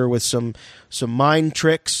Inquisitor with some mind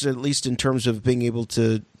tricks, at least in terms of being able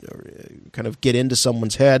to kind of get into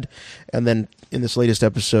someone's head, and then in this latest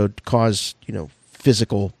episode cause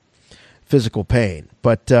physical pain.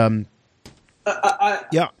 But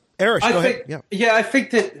yeah, Erich, go ahead. Yeah, I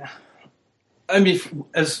think that. I mean,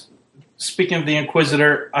 as speaking of the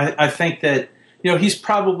Inquisitor, I think that he's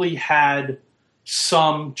probably had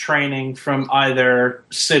some training from either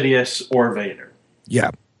Sidious or Vader. Yeah.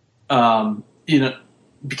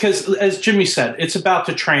 Because as Jimmy said, it's about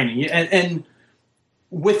the training, and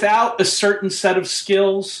without a certain set of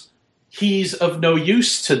skills, he's of no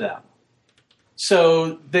use to them.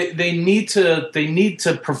 So they need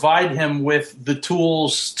to provide him with the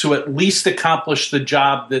tools to at least accomplish the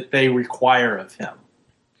job that they require of him.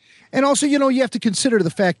 And also, you have to consider the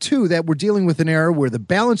fact, too, that we're dealing with an era where the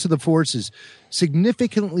balance of the Force is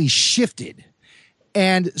significantly shifted.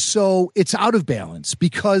 And so it's out of balance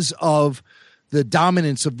because of the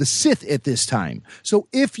dominance of the Sith at this time. So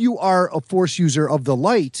if you are a Force user of the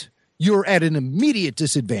light, you're at an immediate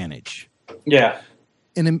disadvantage. Yeah.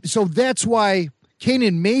 And so that's why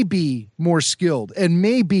Kanan may be more skilled and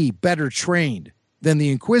may be better trained than the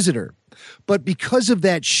Inquisitor. But because of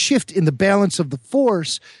that shift in the balance of the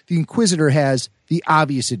Force, the Inquisitor has the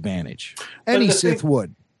obvious advantage. Any Sith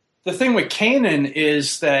would. The thing with Kanan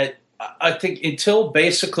is that I think until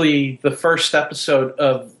basically the first episode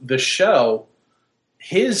of the show,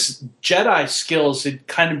 his Jedi skills had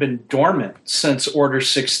kind of been dormant since Order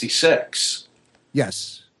 66.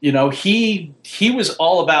 Yes. He was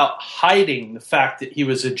all about hiding the fact that he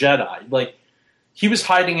was a Jedi. Like, he was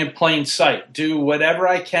hiding in plain sight. Do whatever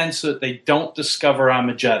I can so that they don't discover I'm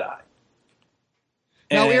a Jedi.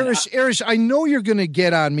 Now, Erich, I know you're going to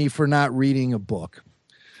get on me for not reading a book.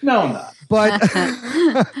 No, I'm not.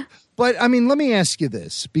 But I mean, let me ask you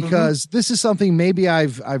this, because this is something maybe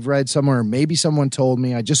I've read somewhere, maybe someone told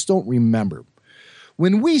me, I just don't remember.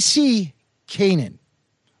 When we see Kanan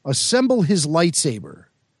assemble his lightsaber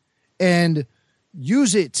and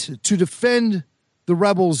use it to defend the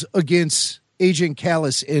rebels against Agent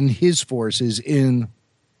Kallus and his forces in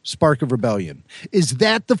Spark of Rebellion, is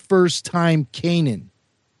that the first time Kanan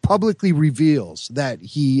publicly reveals that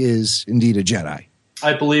he is indeed a Jedi?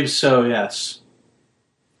 I believe so, yes.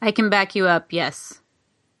 I can back you up, yes.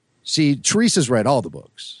 See, Teresa's read all the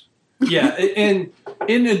books. Yeah, and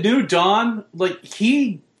in A New Dawn, like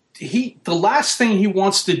he the last thing he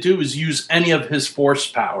wants to do is use any of his Force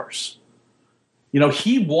powers.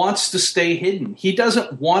 He wants to stay hidden. He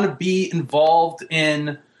doesn't want to be involved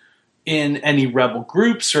in any rebel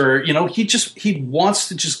groups, or he wants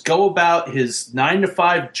to just go about his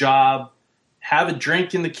 9-to-5 job, have a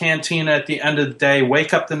drink in the cantina at the end of the day,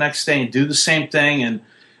 wake up the next day and do the same thing,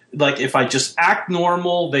 like, if I just act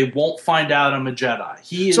normal, they won't find out I'm a Jedi.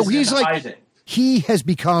 He's like hiding. He has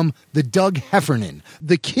become the Doug Heffernan,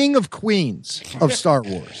 the king of queens of Star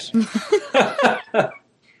Wars.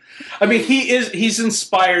 I mean, he's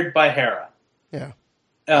inspired by Hera. Yeah.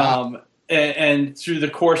 And through the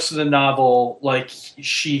course of the novel, like,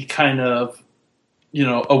 she kind of,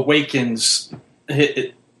 awakens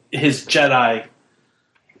his Jedi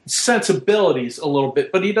sensibilities a little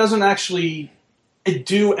bit, but he doesn't actually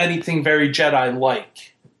do anything very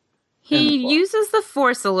Jedi-like. He uses the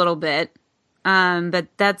Force a little bit, but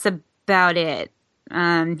that's about it.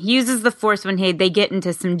 He uses the Force when they get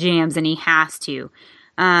into some jams, and he has to.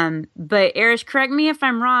 But Erich, correct me if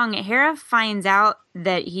I'm wrong, Hera finds out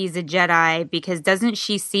that he's a Jedi because doesn't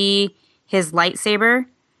she see his lightsaber?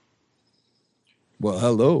 Well,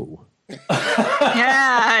 hello.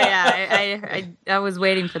 I was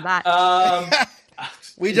waiting for that.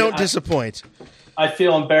 We don't disappoint. I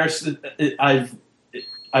feel embarrassed. I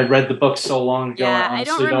read the book so long ago. Yeah, I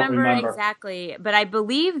don't remember exactly, but I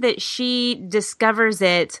believe that she discovers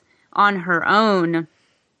it on her own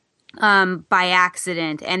by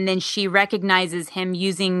accident, and then she recognizes him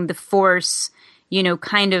using the Force,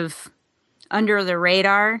 kind of under the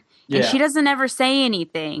radar, and she doesn't ever say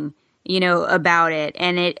anything, about it,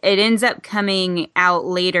 and it ends up coming out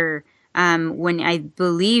later when I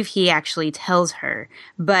believe he actually tells her,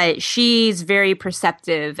 but she's very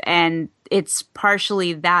perceptive, and it's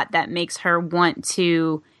partially that makes her want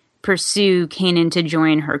to pursue Kanan to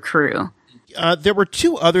join her crew. There were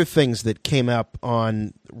two other things that came up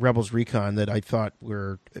on Rebels Recon that I thought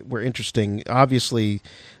were interesting. Obviously,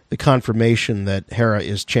 the confirmation that Hera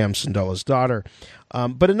is Cham Syndulla's daughter.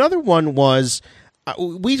 But another one was,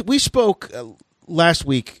 we spoke last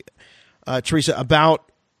week, Teresa, about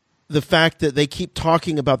the fact that they keep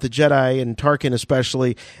talking about the Jedi and Tarkin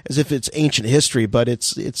especially as if it's ancient history, but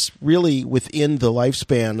it's really within the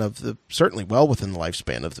lifespan of certainly well within the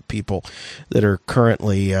lifespan of the people that are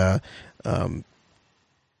currently of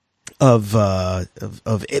the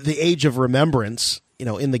age of remembrance,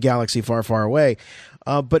 in the galaxy far, far away.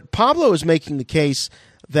 But Pablo is making the case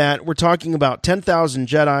that we're talking about 10,000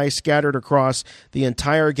 Jedi scattered across the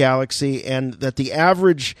entire galaxy, and that the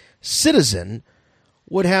average citizen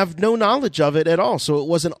would have no knowledge of it at all. So it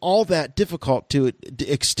wasn't all that difficult to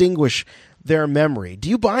extinguish their memory. Do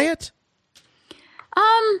you buy it?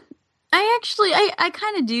 I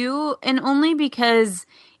kind of do, and only because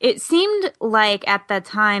it seemed like at that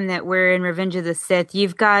time that we're in Revenge of the Sith,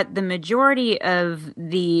 you've got the majority of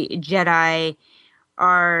the Jedi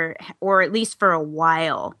or at least for a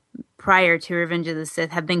while prior to Revenge of the Sith,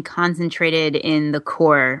 have been concentrated in the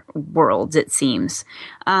core worlds, it seems.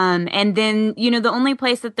 And then, the only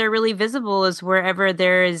place that they're really visible is wherever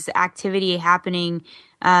there's activity happening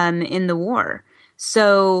in the war.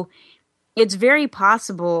 So it's very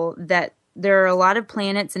possible that there are a lot of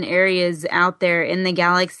planets and areas out there in the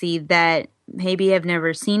galaxy that maybe have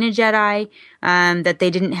never seen a Jedi, that they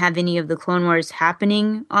didn't have any of the Clone Wars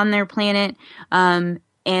happening on their planet,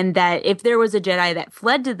 and that if there was a Jedi that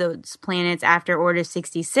fled to those planets after Order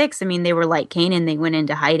 66, they were like Kanan, they went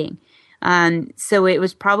into hiding. So it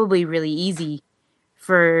was probably really easy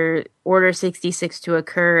for Order 66 to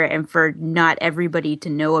occur and for not everybody to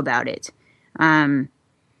know about it.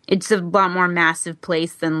 It's a lot more massive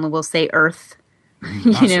place than, we'll say, Earth.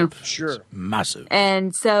 Massive. Sure. Massive.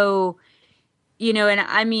 And so,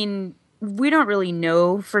 we don't really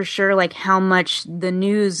know for sure, like, how much the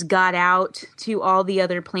news got out to all the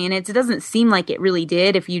other planets. It doesn't seem like it really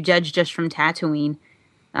did if you judge just from Tatooine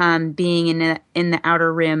being in the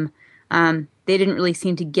Outer Rim. They didn't really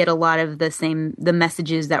seem to get a lot of the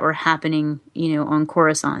messages that were happening, on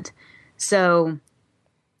Coruscant. So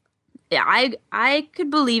I could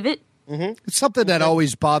believe it. Mm-hmm. It's something that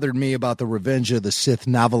always bothered me about the Revenge of the Sith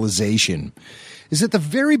novelization is at the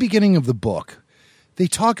very beginning of the book, they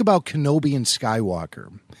talk about Kenobi and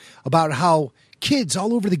Skywalker, about how kids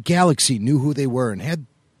all over the galaxy knew who they were and had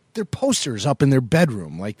their posters up in their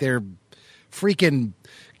bedroom, like they're freaking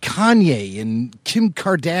Kanye and Kim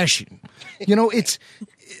Kardashian. It's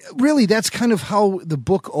really, that's kind of how the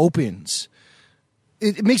book opens.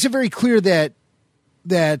 It makes it very clear that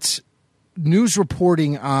news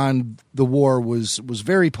reporting on the war was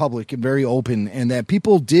very public and very open, and that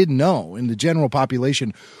people did know in the general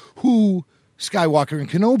population who Skywalker and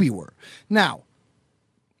Kenobi were. Now,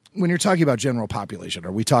 when you're talking about general population,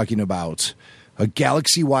 are we talking about a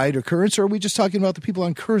galaxy-wide occurrence, or are we just talking about the people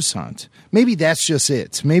on Coruscant? Maybe that's just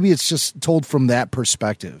it. Maybe it's just told from that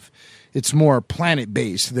perspective. It's more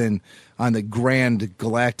planet-based than on the grand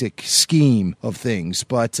galactic scheme of things.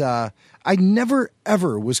 But I never,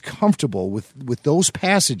 ever was comfortable with those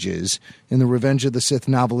passages in the Revenge of the Sith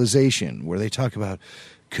novelization where they talk about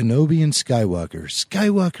Kenobi and Skywalker,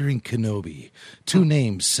 Skywalker and Kenobi, two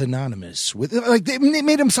names synonymous with, like, they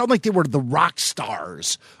made them sound like they were the rock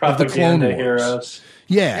stars of the Clone Wars. Heroes.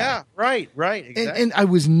 Yeah, right, exactly. And I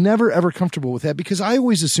was never, ever comfortable with that because I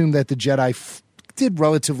always assumed that the Jedi did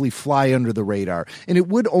relatively fly under the radar, and it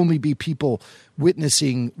would only be people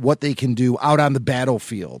witnessing what they can do out on the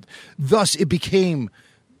battlefield. Thus, it became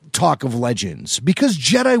talk of legends because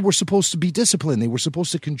Jedi were supposed to be disciplined. They were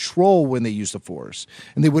supposed to control when they used the Force,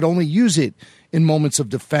 and they would only use it in moments of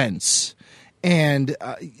defense. And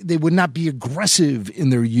they would not be aggressive in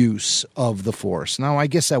their use of the Force. Now, I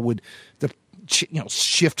guess that would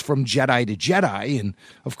shift from Jedi to Jedi. And,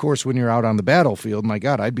 of course, when you're out on the battlefield, my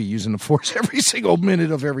God, I'd be using the Force every single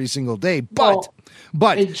minute of every single day. But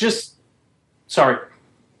it just – sorry.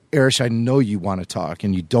 Erich, I know you want to talk,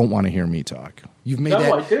 and you don't want to hear me talk. You've made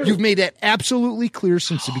that absolutely clear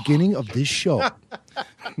since the beginning of this show.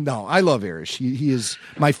 No, I love Erich. He is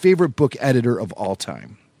my favorite book editor of all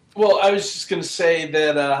time. Well, I was just going to say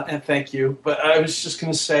that, and thank you, but I was just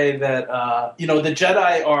going to say that, the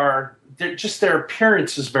Jedi are, their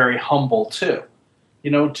appearance is very humble too.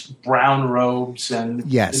 Brown robes and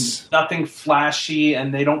nothing flashy,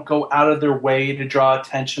 and they don't go out of their way to draw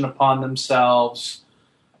attention upon themselves.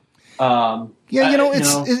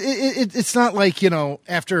 It's not like,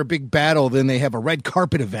 after a big battle, then they have a red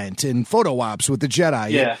carpet event and photo ops with the Jedi.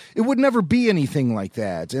 Yeah. It would never be anything like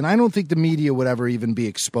that. And I don't think the media would ever even be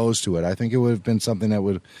exposed to it. I think it would have been something that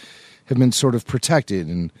would have been sort of protected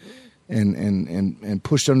and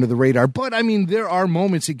pushed under the radar. But, I mean, there are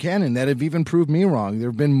moments in canon that have even proved me wrong. There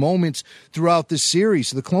have been moments throughout this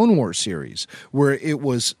series, the Clone Wars series, where it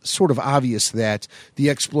was sort of obvious that the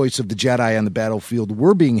exploits of the Jedi on the battlefield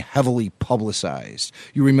were being heavily publicized.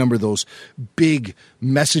 You remember those big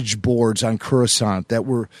message boards on Coruscant that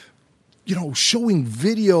were showing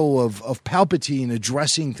video of Palpatine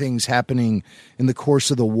addressing things happening in the course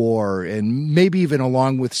of the war, and maybe even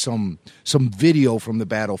along with some video from the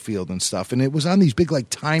battlefield and stuff. And it was on these big, like,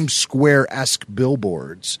 Times Square-esque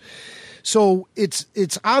billboards. So it's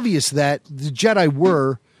obvious that the Jedi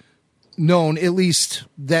were known, at least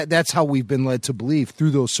that's how we've been led to believe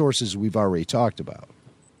through those sources we've already talked about.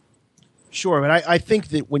 Sure, but I think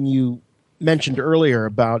that when you mentioned earlier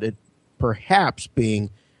about it perhaps being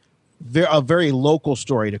a very local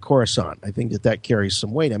story to Coruscant, I think that carries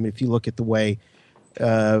some weight. I mean, if you look at the way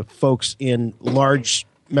folks in large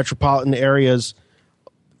metropolitan areas,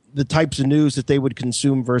 the types of news that they would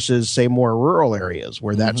consume versus, say, more rural areas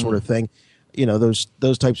where that sort of thing,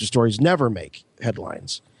 those types of stories never make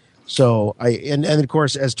headlines. So and of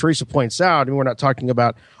course, as Teresa points out, we're not talking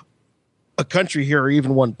about a country here or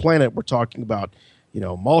even one planet. We're talking about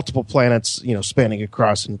multiple planets, spanning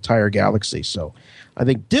across an entire galaxy. So I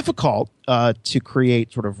think difficult to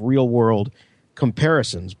create sort of real world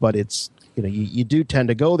comparisons, but it's, you do tend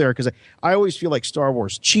to go there because I always feel like Star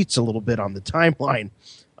Wars cheats a little bit on the timeline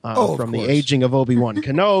from the aging of Obi-Wan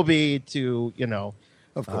Kenobi to,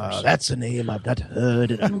 of course, that's a name I've not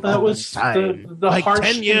heard in a that was time. the like harsh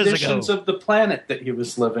 10 years conditions ago. of the planet that he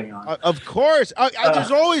was living on. Of course.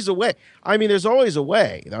 There's always a way. I mean, there's always a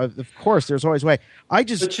way. Of course, there's always a way.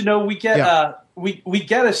 But we get we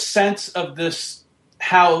get a sense of this,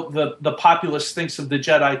 how the populace thinks of the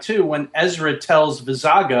Jedi too, when Ezra tells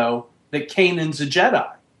Vizago that Kanan's a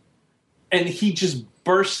Jedi, and he just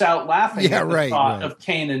bursts out laughing at the thought of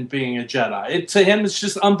Kanan being a Jedi. To him, it's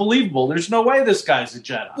just unbelievable. There's no way this guy's a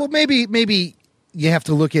Jedi. Well, maybe you have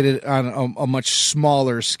to look at it on a much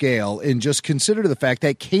smaller scale and just consider the fact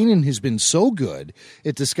that Kanan has been so good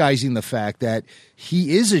at disguising the fact that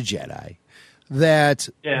he is a Jedi that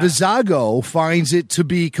Vizago finds it to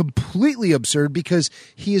be completely absurd because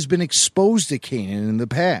he has been exposed to Kanan in the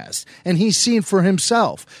past. And he's seen for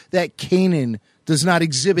himself that Kanan does not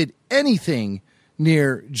exhibit anything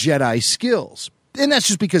near Jedi skills. And that's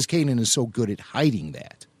just because Kanan is so good at hiding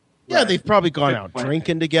that. Yeah, they've probably gone out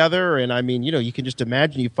drinking together. And I mean, you can just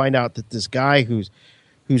imagine, you find out that this guy who's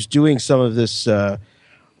doing some of this,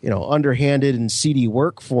 underhanded and seedy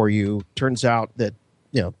work for you, turns out that,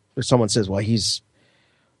 if someone says, well, he's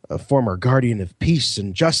a former guardian of peace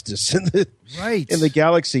and justice in the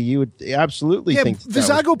galaxy, you would absolutely think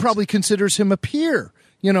Vizago probably considers him a peer.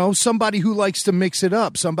 Somebody who likes to mix it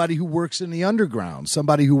up, somebody who works in the underground,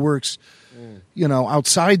 somebody who works,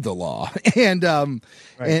 outside the law, and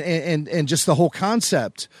just the whole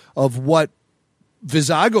concept of what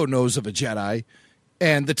Vizago knows of a Jedi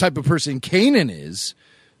and the type of person Kanan is.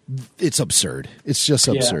 It's absurd. It's just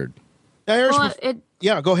absurd.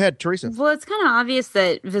 Yeah, go ahead, Teresa. Well, it's kind of obvious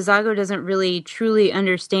that Vizago doesn't really truly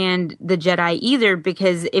understand the Jedi either,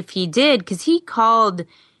 because if he did, because he called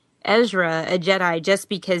Ezra a Jedi just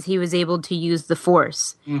because he was able to use the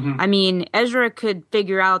Force. Mm-hmm. I mean, Ezra could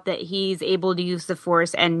figure out that he's able to use the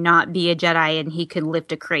Force and not be a Jedi, and he could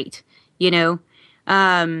lift a crate, you know?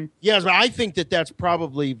 Yes, but I think that that's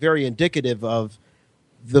probably very indicative of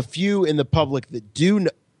the few in the public that do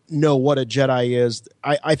know what a Jedi is.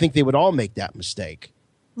 I think they would all make that mistake.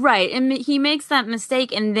 Right, and he makes that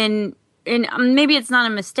mistake, and then maybe it's not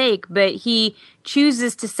a mistake, but he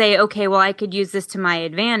chooses to say, okay, well, I could use this to my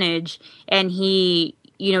advantage, and he,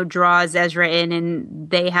 you know, draws Ezra in, and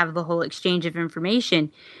they have the whole exchange of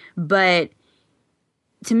information. But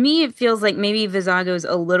to me, it feels like maybe Vizago's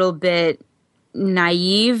a little bit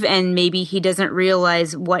naive, and maybe he doesn't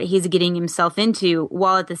realize what he's getting himself into,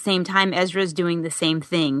 while at the same time Ezra's doing the same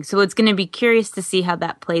thing. So it's going to be curious to see how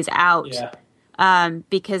that plays out. Yeah.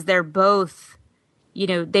 Because they're both, you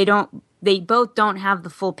know, they both don't have the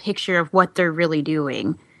full picture of what they're really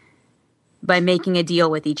doing by making a deal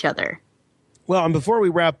with each other. Well, and before we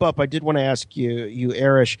wrap up, I did want to ask you,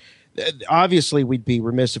 Erich, obviously we'd be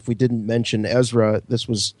remiss if we didn't mention Ezra. This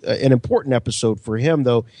was an important episode for him,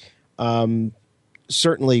 though.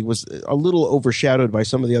 Certainly was a little overshadowed by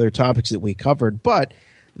some of the other topics that we covered, but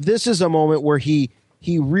this is a moment where he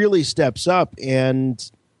really steps up and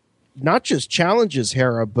not just challenges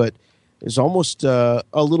Hera, but is almost a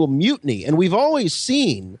little mutiny. And we've always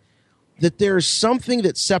seen that there's something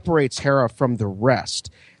that separates Hera from the rest,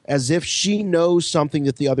 as if she knows something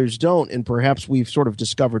that the others don't, and perhaps we've sort of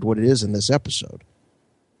discovered what it is in this episode.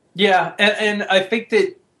 Yeah, and I think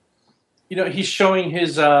that, you know, he's showing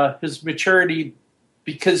his maturity,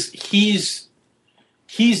 because he's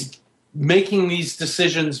making these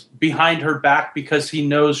decisions behind her back because he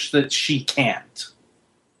knows that she can't.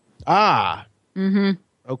 Ah. Mm-hmm.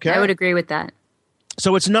 Okay. I would agree with that.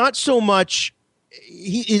 So it's not so much,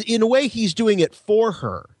 in a way, he's doing it for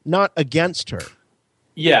her, not against her.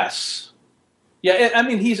 Yes. Yeah, I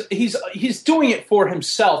mean, he's doing it for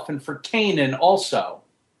himself and for Kanan also.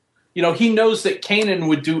 You know, he knows that Kanan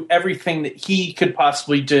would do everything that he could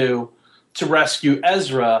possibly do to rescue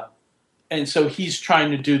Ezra, and so he's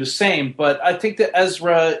trying to do the same. But I think that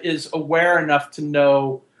Ezra is aware enough to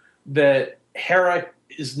know that Hera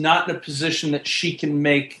is not in a position that she can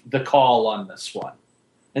make the call on this one,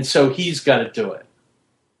 and so he's got to do it.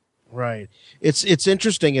 Right. It's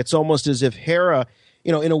interesting. It's almost as if Hera,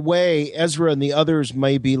 you know, in a way, Ezra and the others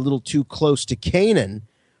may be a little too close to Kanan,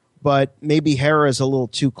 but maybe Hera is a little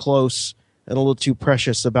too close and a little too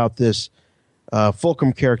precious about this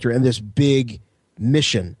Fulcrum character and this big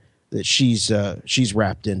mission that she's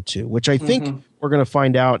wrapped into, which I think we're going to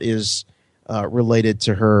find out is related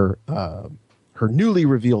to her newly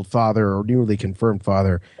revealed father, or newly confirmed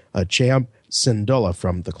father, Cham Syndulla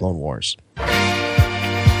from the Clone Wars.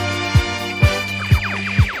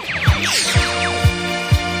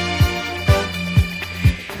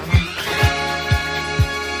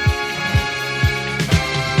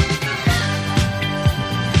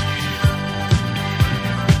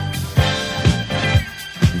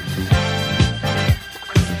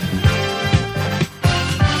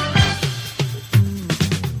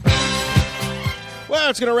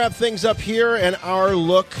 It's going to wrap things up here and our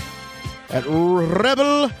look at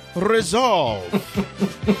Rebel Resolve.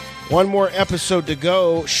 One more episode to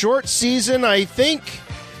go. Short season, I think.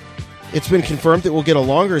 It's been confirmed that we'll get a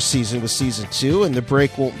longer season with season 2, and the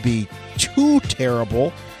break won't be too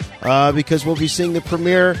terrible because we'll be seeing the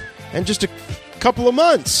premiere in just a couple of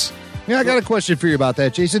months. Yeah, I got a question for you about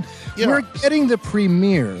that, Jason. Yeah. We're getting the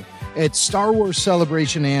premiere at Star Wars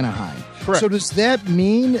Celebration Anaheim. Correct. So does that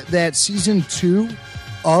mean that season 2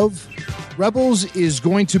 of Rebels is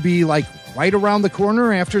going to be like right around the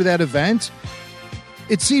corner after that event?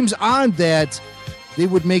 It seems odd that they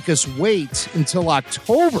would make us wait until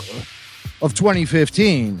October of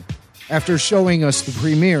 2015 after showing us the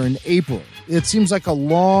premiere in April. It seems like a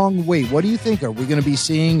long wait. What do you think? Are we going to be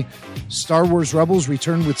seeing Star Wars Rebels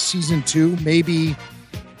return with season 2 maybe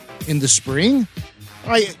in the spring?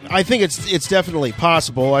 I think it's definitely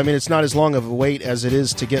possible. I mean, it's not as long of a wait as it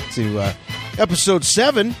is to get to episode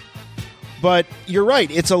 7, but you're right.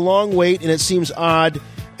 It's a long wait, and it seems odd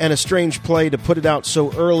and a strange play to put it out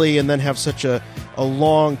so early and then have such a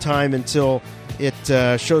long time until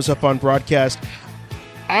it shows up on broadcast.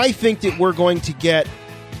 I think that we're going to get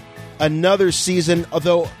another season,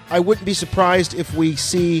 although I wouldn't be surprised if we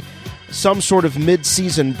see some sort of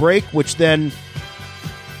mid-season break, which then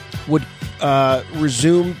would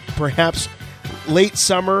resume perhaps late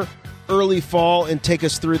summer, early fall, and take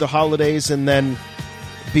us through the holidays, and then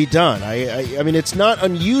be done. I mean, it's not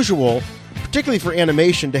unusual, particularly for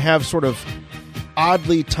animation, to have sort of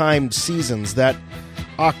oddly timed seasons. That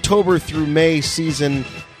October through May season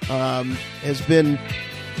has been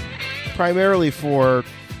primarily for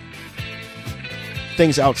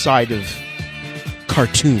things outside of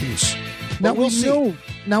cartoons. Now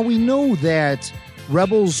we know that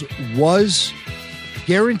Rebels was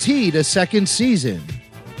guaranteed a second season.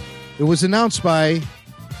 It was announced by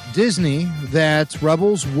Disney that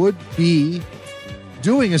Rebels would be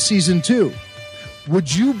doing a season 2.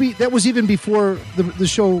 Would you be? That was even before the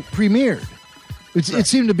show premiered. It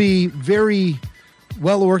seemed to be very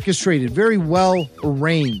well orchestrated, very well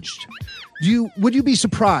arranged. Would you be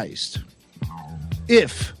surprised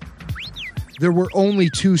if there were only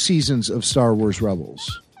 2 seasons of Star Wars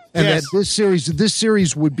Rebels, and that this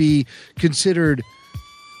series would be considered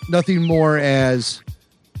nothing more as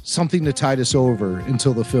something to tide us over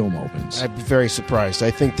until the film opens? I'd be very surprised. I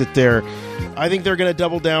think they're going to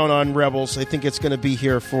double down on Rebels. I think it's going to be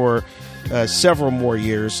here for several more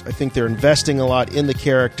years. I think they're investing a lot in the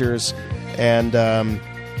characters, and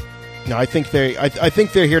I think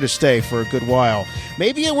they're here to stay for a good while.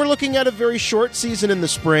 Maybe we're looking at a very short season in the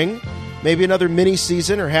spring, maybe another mini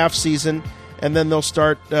season or half season, and then they'll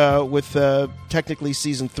start with technically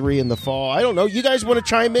season 3 in the fall. I don't know. You guys want to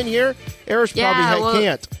chime in here? Erich probably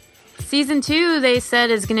can't. Season 2, they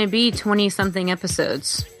said, is going to be 20-something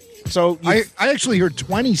episodes. So I actually heard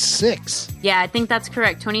 26. Yeah, I think that's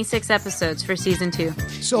correct. 26 episodes for season 2.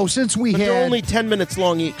 So since they're only 10 minutes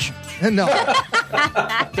long each. No.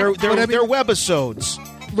 they're webisodes.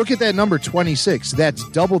 Look at that number, 26. That's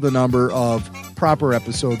double the number of proper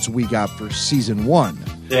episodes we got for season 1,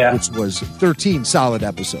 which was 13 solid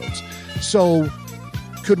episodes. So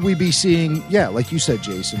could we be seeing, like you said,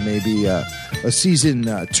 Jason, maybe a season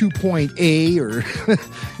 2.A or, in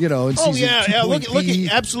season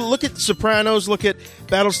 2.B? Look at Sopranos, look at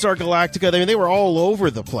Battlestar Galactica. I mean, they were all over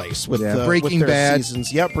the place with Breaking with their Bad.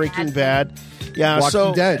 seasons. Yep, Breaking Bad. Yeah,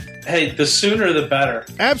 Walking Dead. Hey, the sooner the better.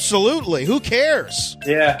 Absolutely. Who cares?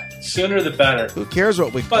 Yeah, sooner the better. Who cares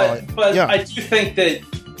what we call it? But I do think that,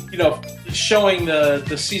 showing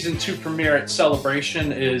the season 2 premiere at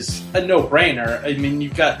Celebration is a no-brainer. I mean,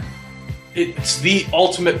 it's the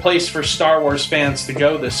ultimate place for Star Wars fans to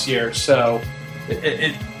go this year, so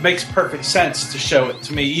it makes perfect sense to show it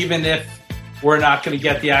to me, even if we're not going to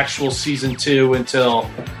get the actual season 2 until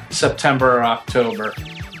September or October.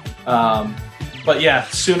 But yeah,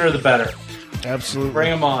 sooner the better. Absolutely. Bring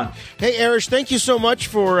them on. Hey, Erich, thank you so much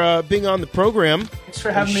for being on the program. Thanks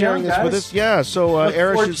for having me sharing on, this guys. with us. Yeah, so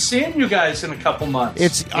Erich is seeing you guys in a couple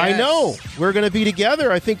months. I know. We're going to be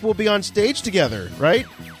together. I think we'll be on stage together, right?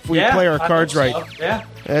 If we play our cards right. So. Yeah.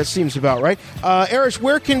 That seems about right. Erich,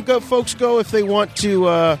 where can folks go if they want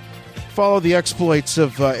to follow the exploits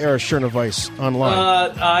of Erich Schoeneweiss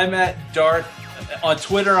online? I'm at Dart. On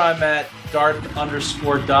Twitter, I'm at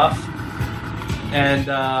Dart_Duff. And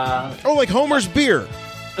like Homer's beer.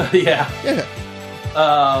 Yeah.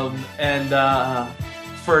 And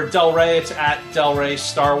for Del Rey, it's at Del Rey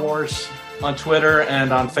Star Wars on Twitter,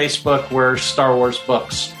 and on Facebook, we're Star Wars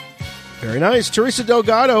Books. Very nice. Teresa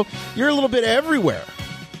Delgado, you're a little bit everywhere.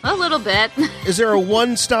 A little bit. Is there a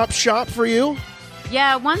one-stop shop for you?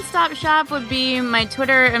 Yeah, one-stop shop would be my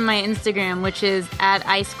Twitter and my Instagram, which is at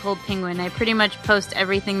IceColdPenguin. I pretty much post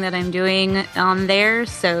everything that I'm doing on there,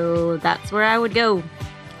 so that's where I would go.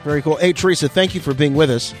 Very cool. Hey, Teresa, thank you for being with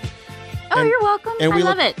us. Oh, you're welcome. I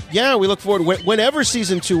love it. Yeah, we look forward whenever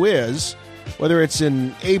season 2 is, whether it's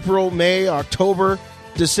in April, May, October,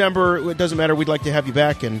 December, it doesn't matter. We'd like to have you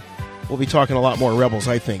back, and we'll be talking a lot more Rebels,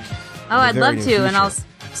 I think. Oh, I'd love to, and I'll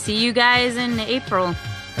see you guys in April.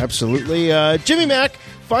 Absolutely. Jimmy Mack,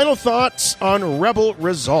 final thoughts on Rebel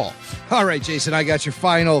Resolve. All right, Jason, I got your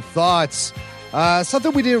final thoughts.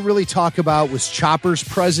 Something we didn't really talk about was Chopper's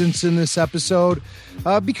presence in this episode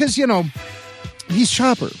because, he's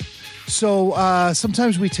Chopper. So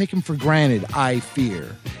sometimes we take him for granted, I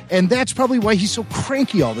fear. And that's probably why he's so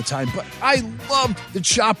cranky all the time. But I loved the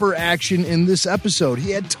Chopper action in this episode.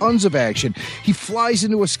 He had tons of action. He flies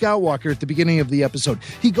into a Scout Walker at the beginning of the episode.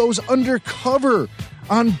 He goes undercover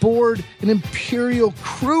on board an Imperial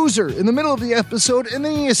cruiser in the middle of the episode, and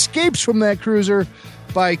then he escapes from that cruiser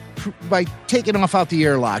by taking off out the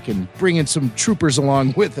airlock and bringing some troopers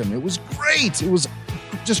along with him. It was great. It was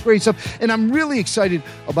just great stuff. And I'm really excited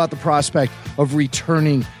about the prospect of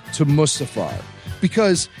returning to Mustafar,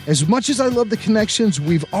 because as much as I love the connections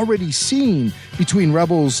we've already seen between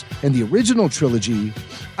Rebels and the original trilogy,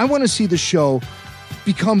 I want to see the show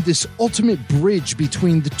become this ultimate bridge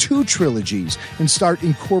between the two trilogies and start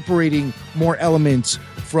incorporating more elements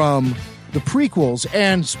from the prequels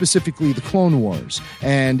and specifically the Clone Wars.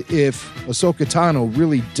 And if Ahsoka Tano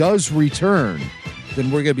really does return, then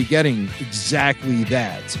we're going to be getting exactly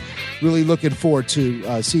that. Really looking forward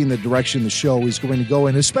to seeing the direction the show is going to go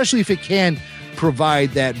in, especially if it can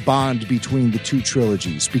provide that bond between the two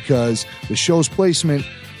trilogies, because the show's placement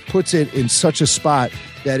puts it in such a spot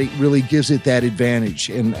that it really gives it that advantage.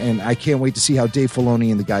 And I can't wait to see how Dave Filoni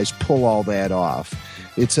and the guys pull all that off.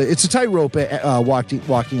 It's a tightrope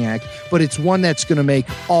walking act, but it's one that's going to make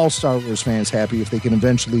all Star Wars fans happy if they can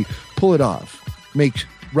eventually pull it off. Make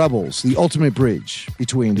Rebels the ultimate bridge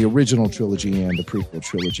between the original trilogy and the prequel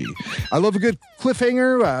trilogy. I love a good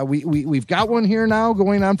cliffhanger. We've got one here now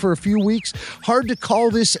going on for a few weeks. Hard to call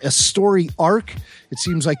this a story arc. It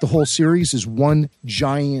seems like the whole series is one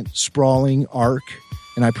giant sprawling arc,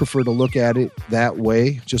 and I prefer to look at it that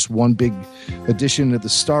way. Just one big addition to the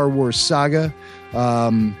Star Wars saga.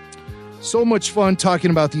 So much fun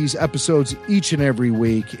talking about these episodes each and every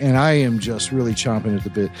week, and I am just really chomping at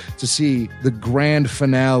the bit to see the grand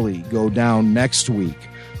finale go down next week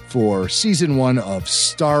for season 1 of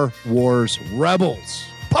Star Wars Rebels.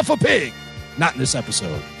 Puff a pig! Not in this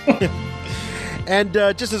episode. And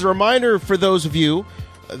just as a reminder for those of you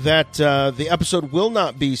that the episode will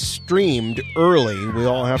not be streamed early. We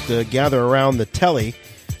all have to gather around the telly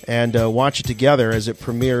and watch it together as it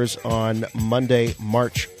premieres on Monday,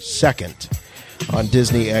 March 2nd on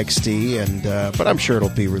Disney XD, but I'm sure it'll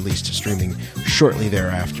be released to streaming shortly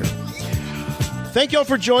thereafter. Thank you all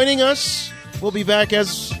for joining us. We'll be back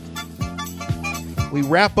as we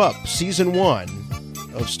wrap up Season 1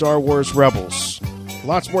 of Star Wars Rebels.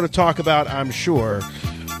 Lots more to talk about, I'm sure.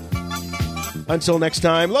 Until next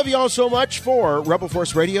time, love you all so much. For Rebel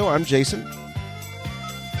Force Radio, I'm Jason.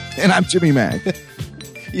 And I'm Jimmy Mack.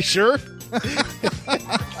 You sure?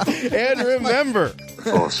 And remember,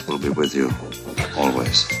 the Force will be with you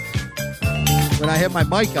always. When I have my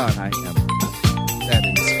mic on, I am. That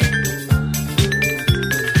is.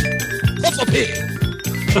 Puff a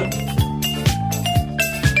pig!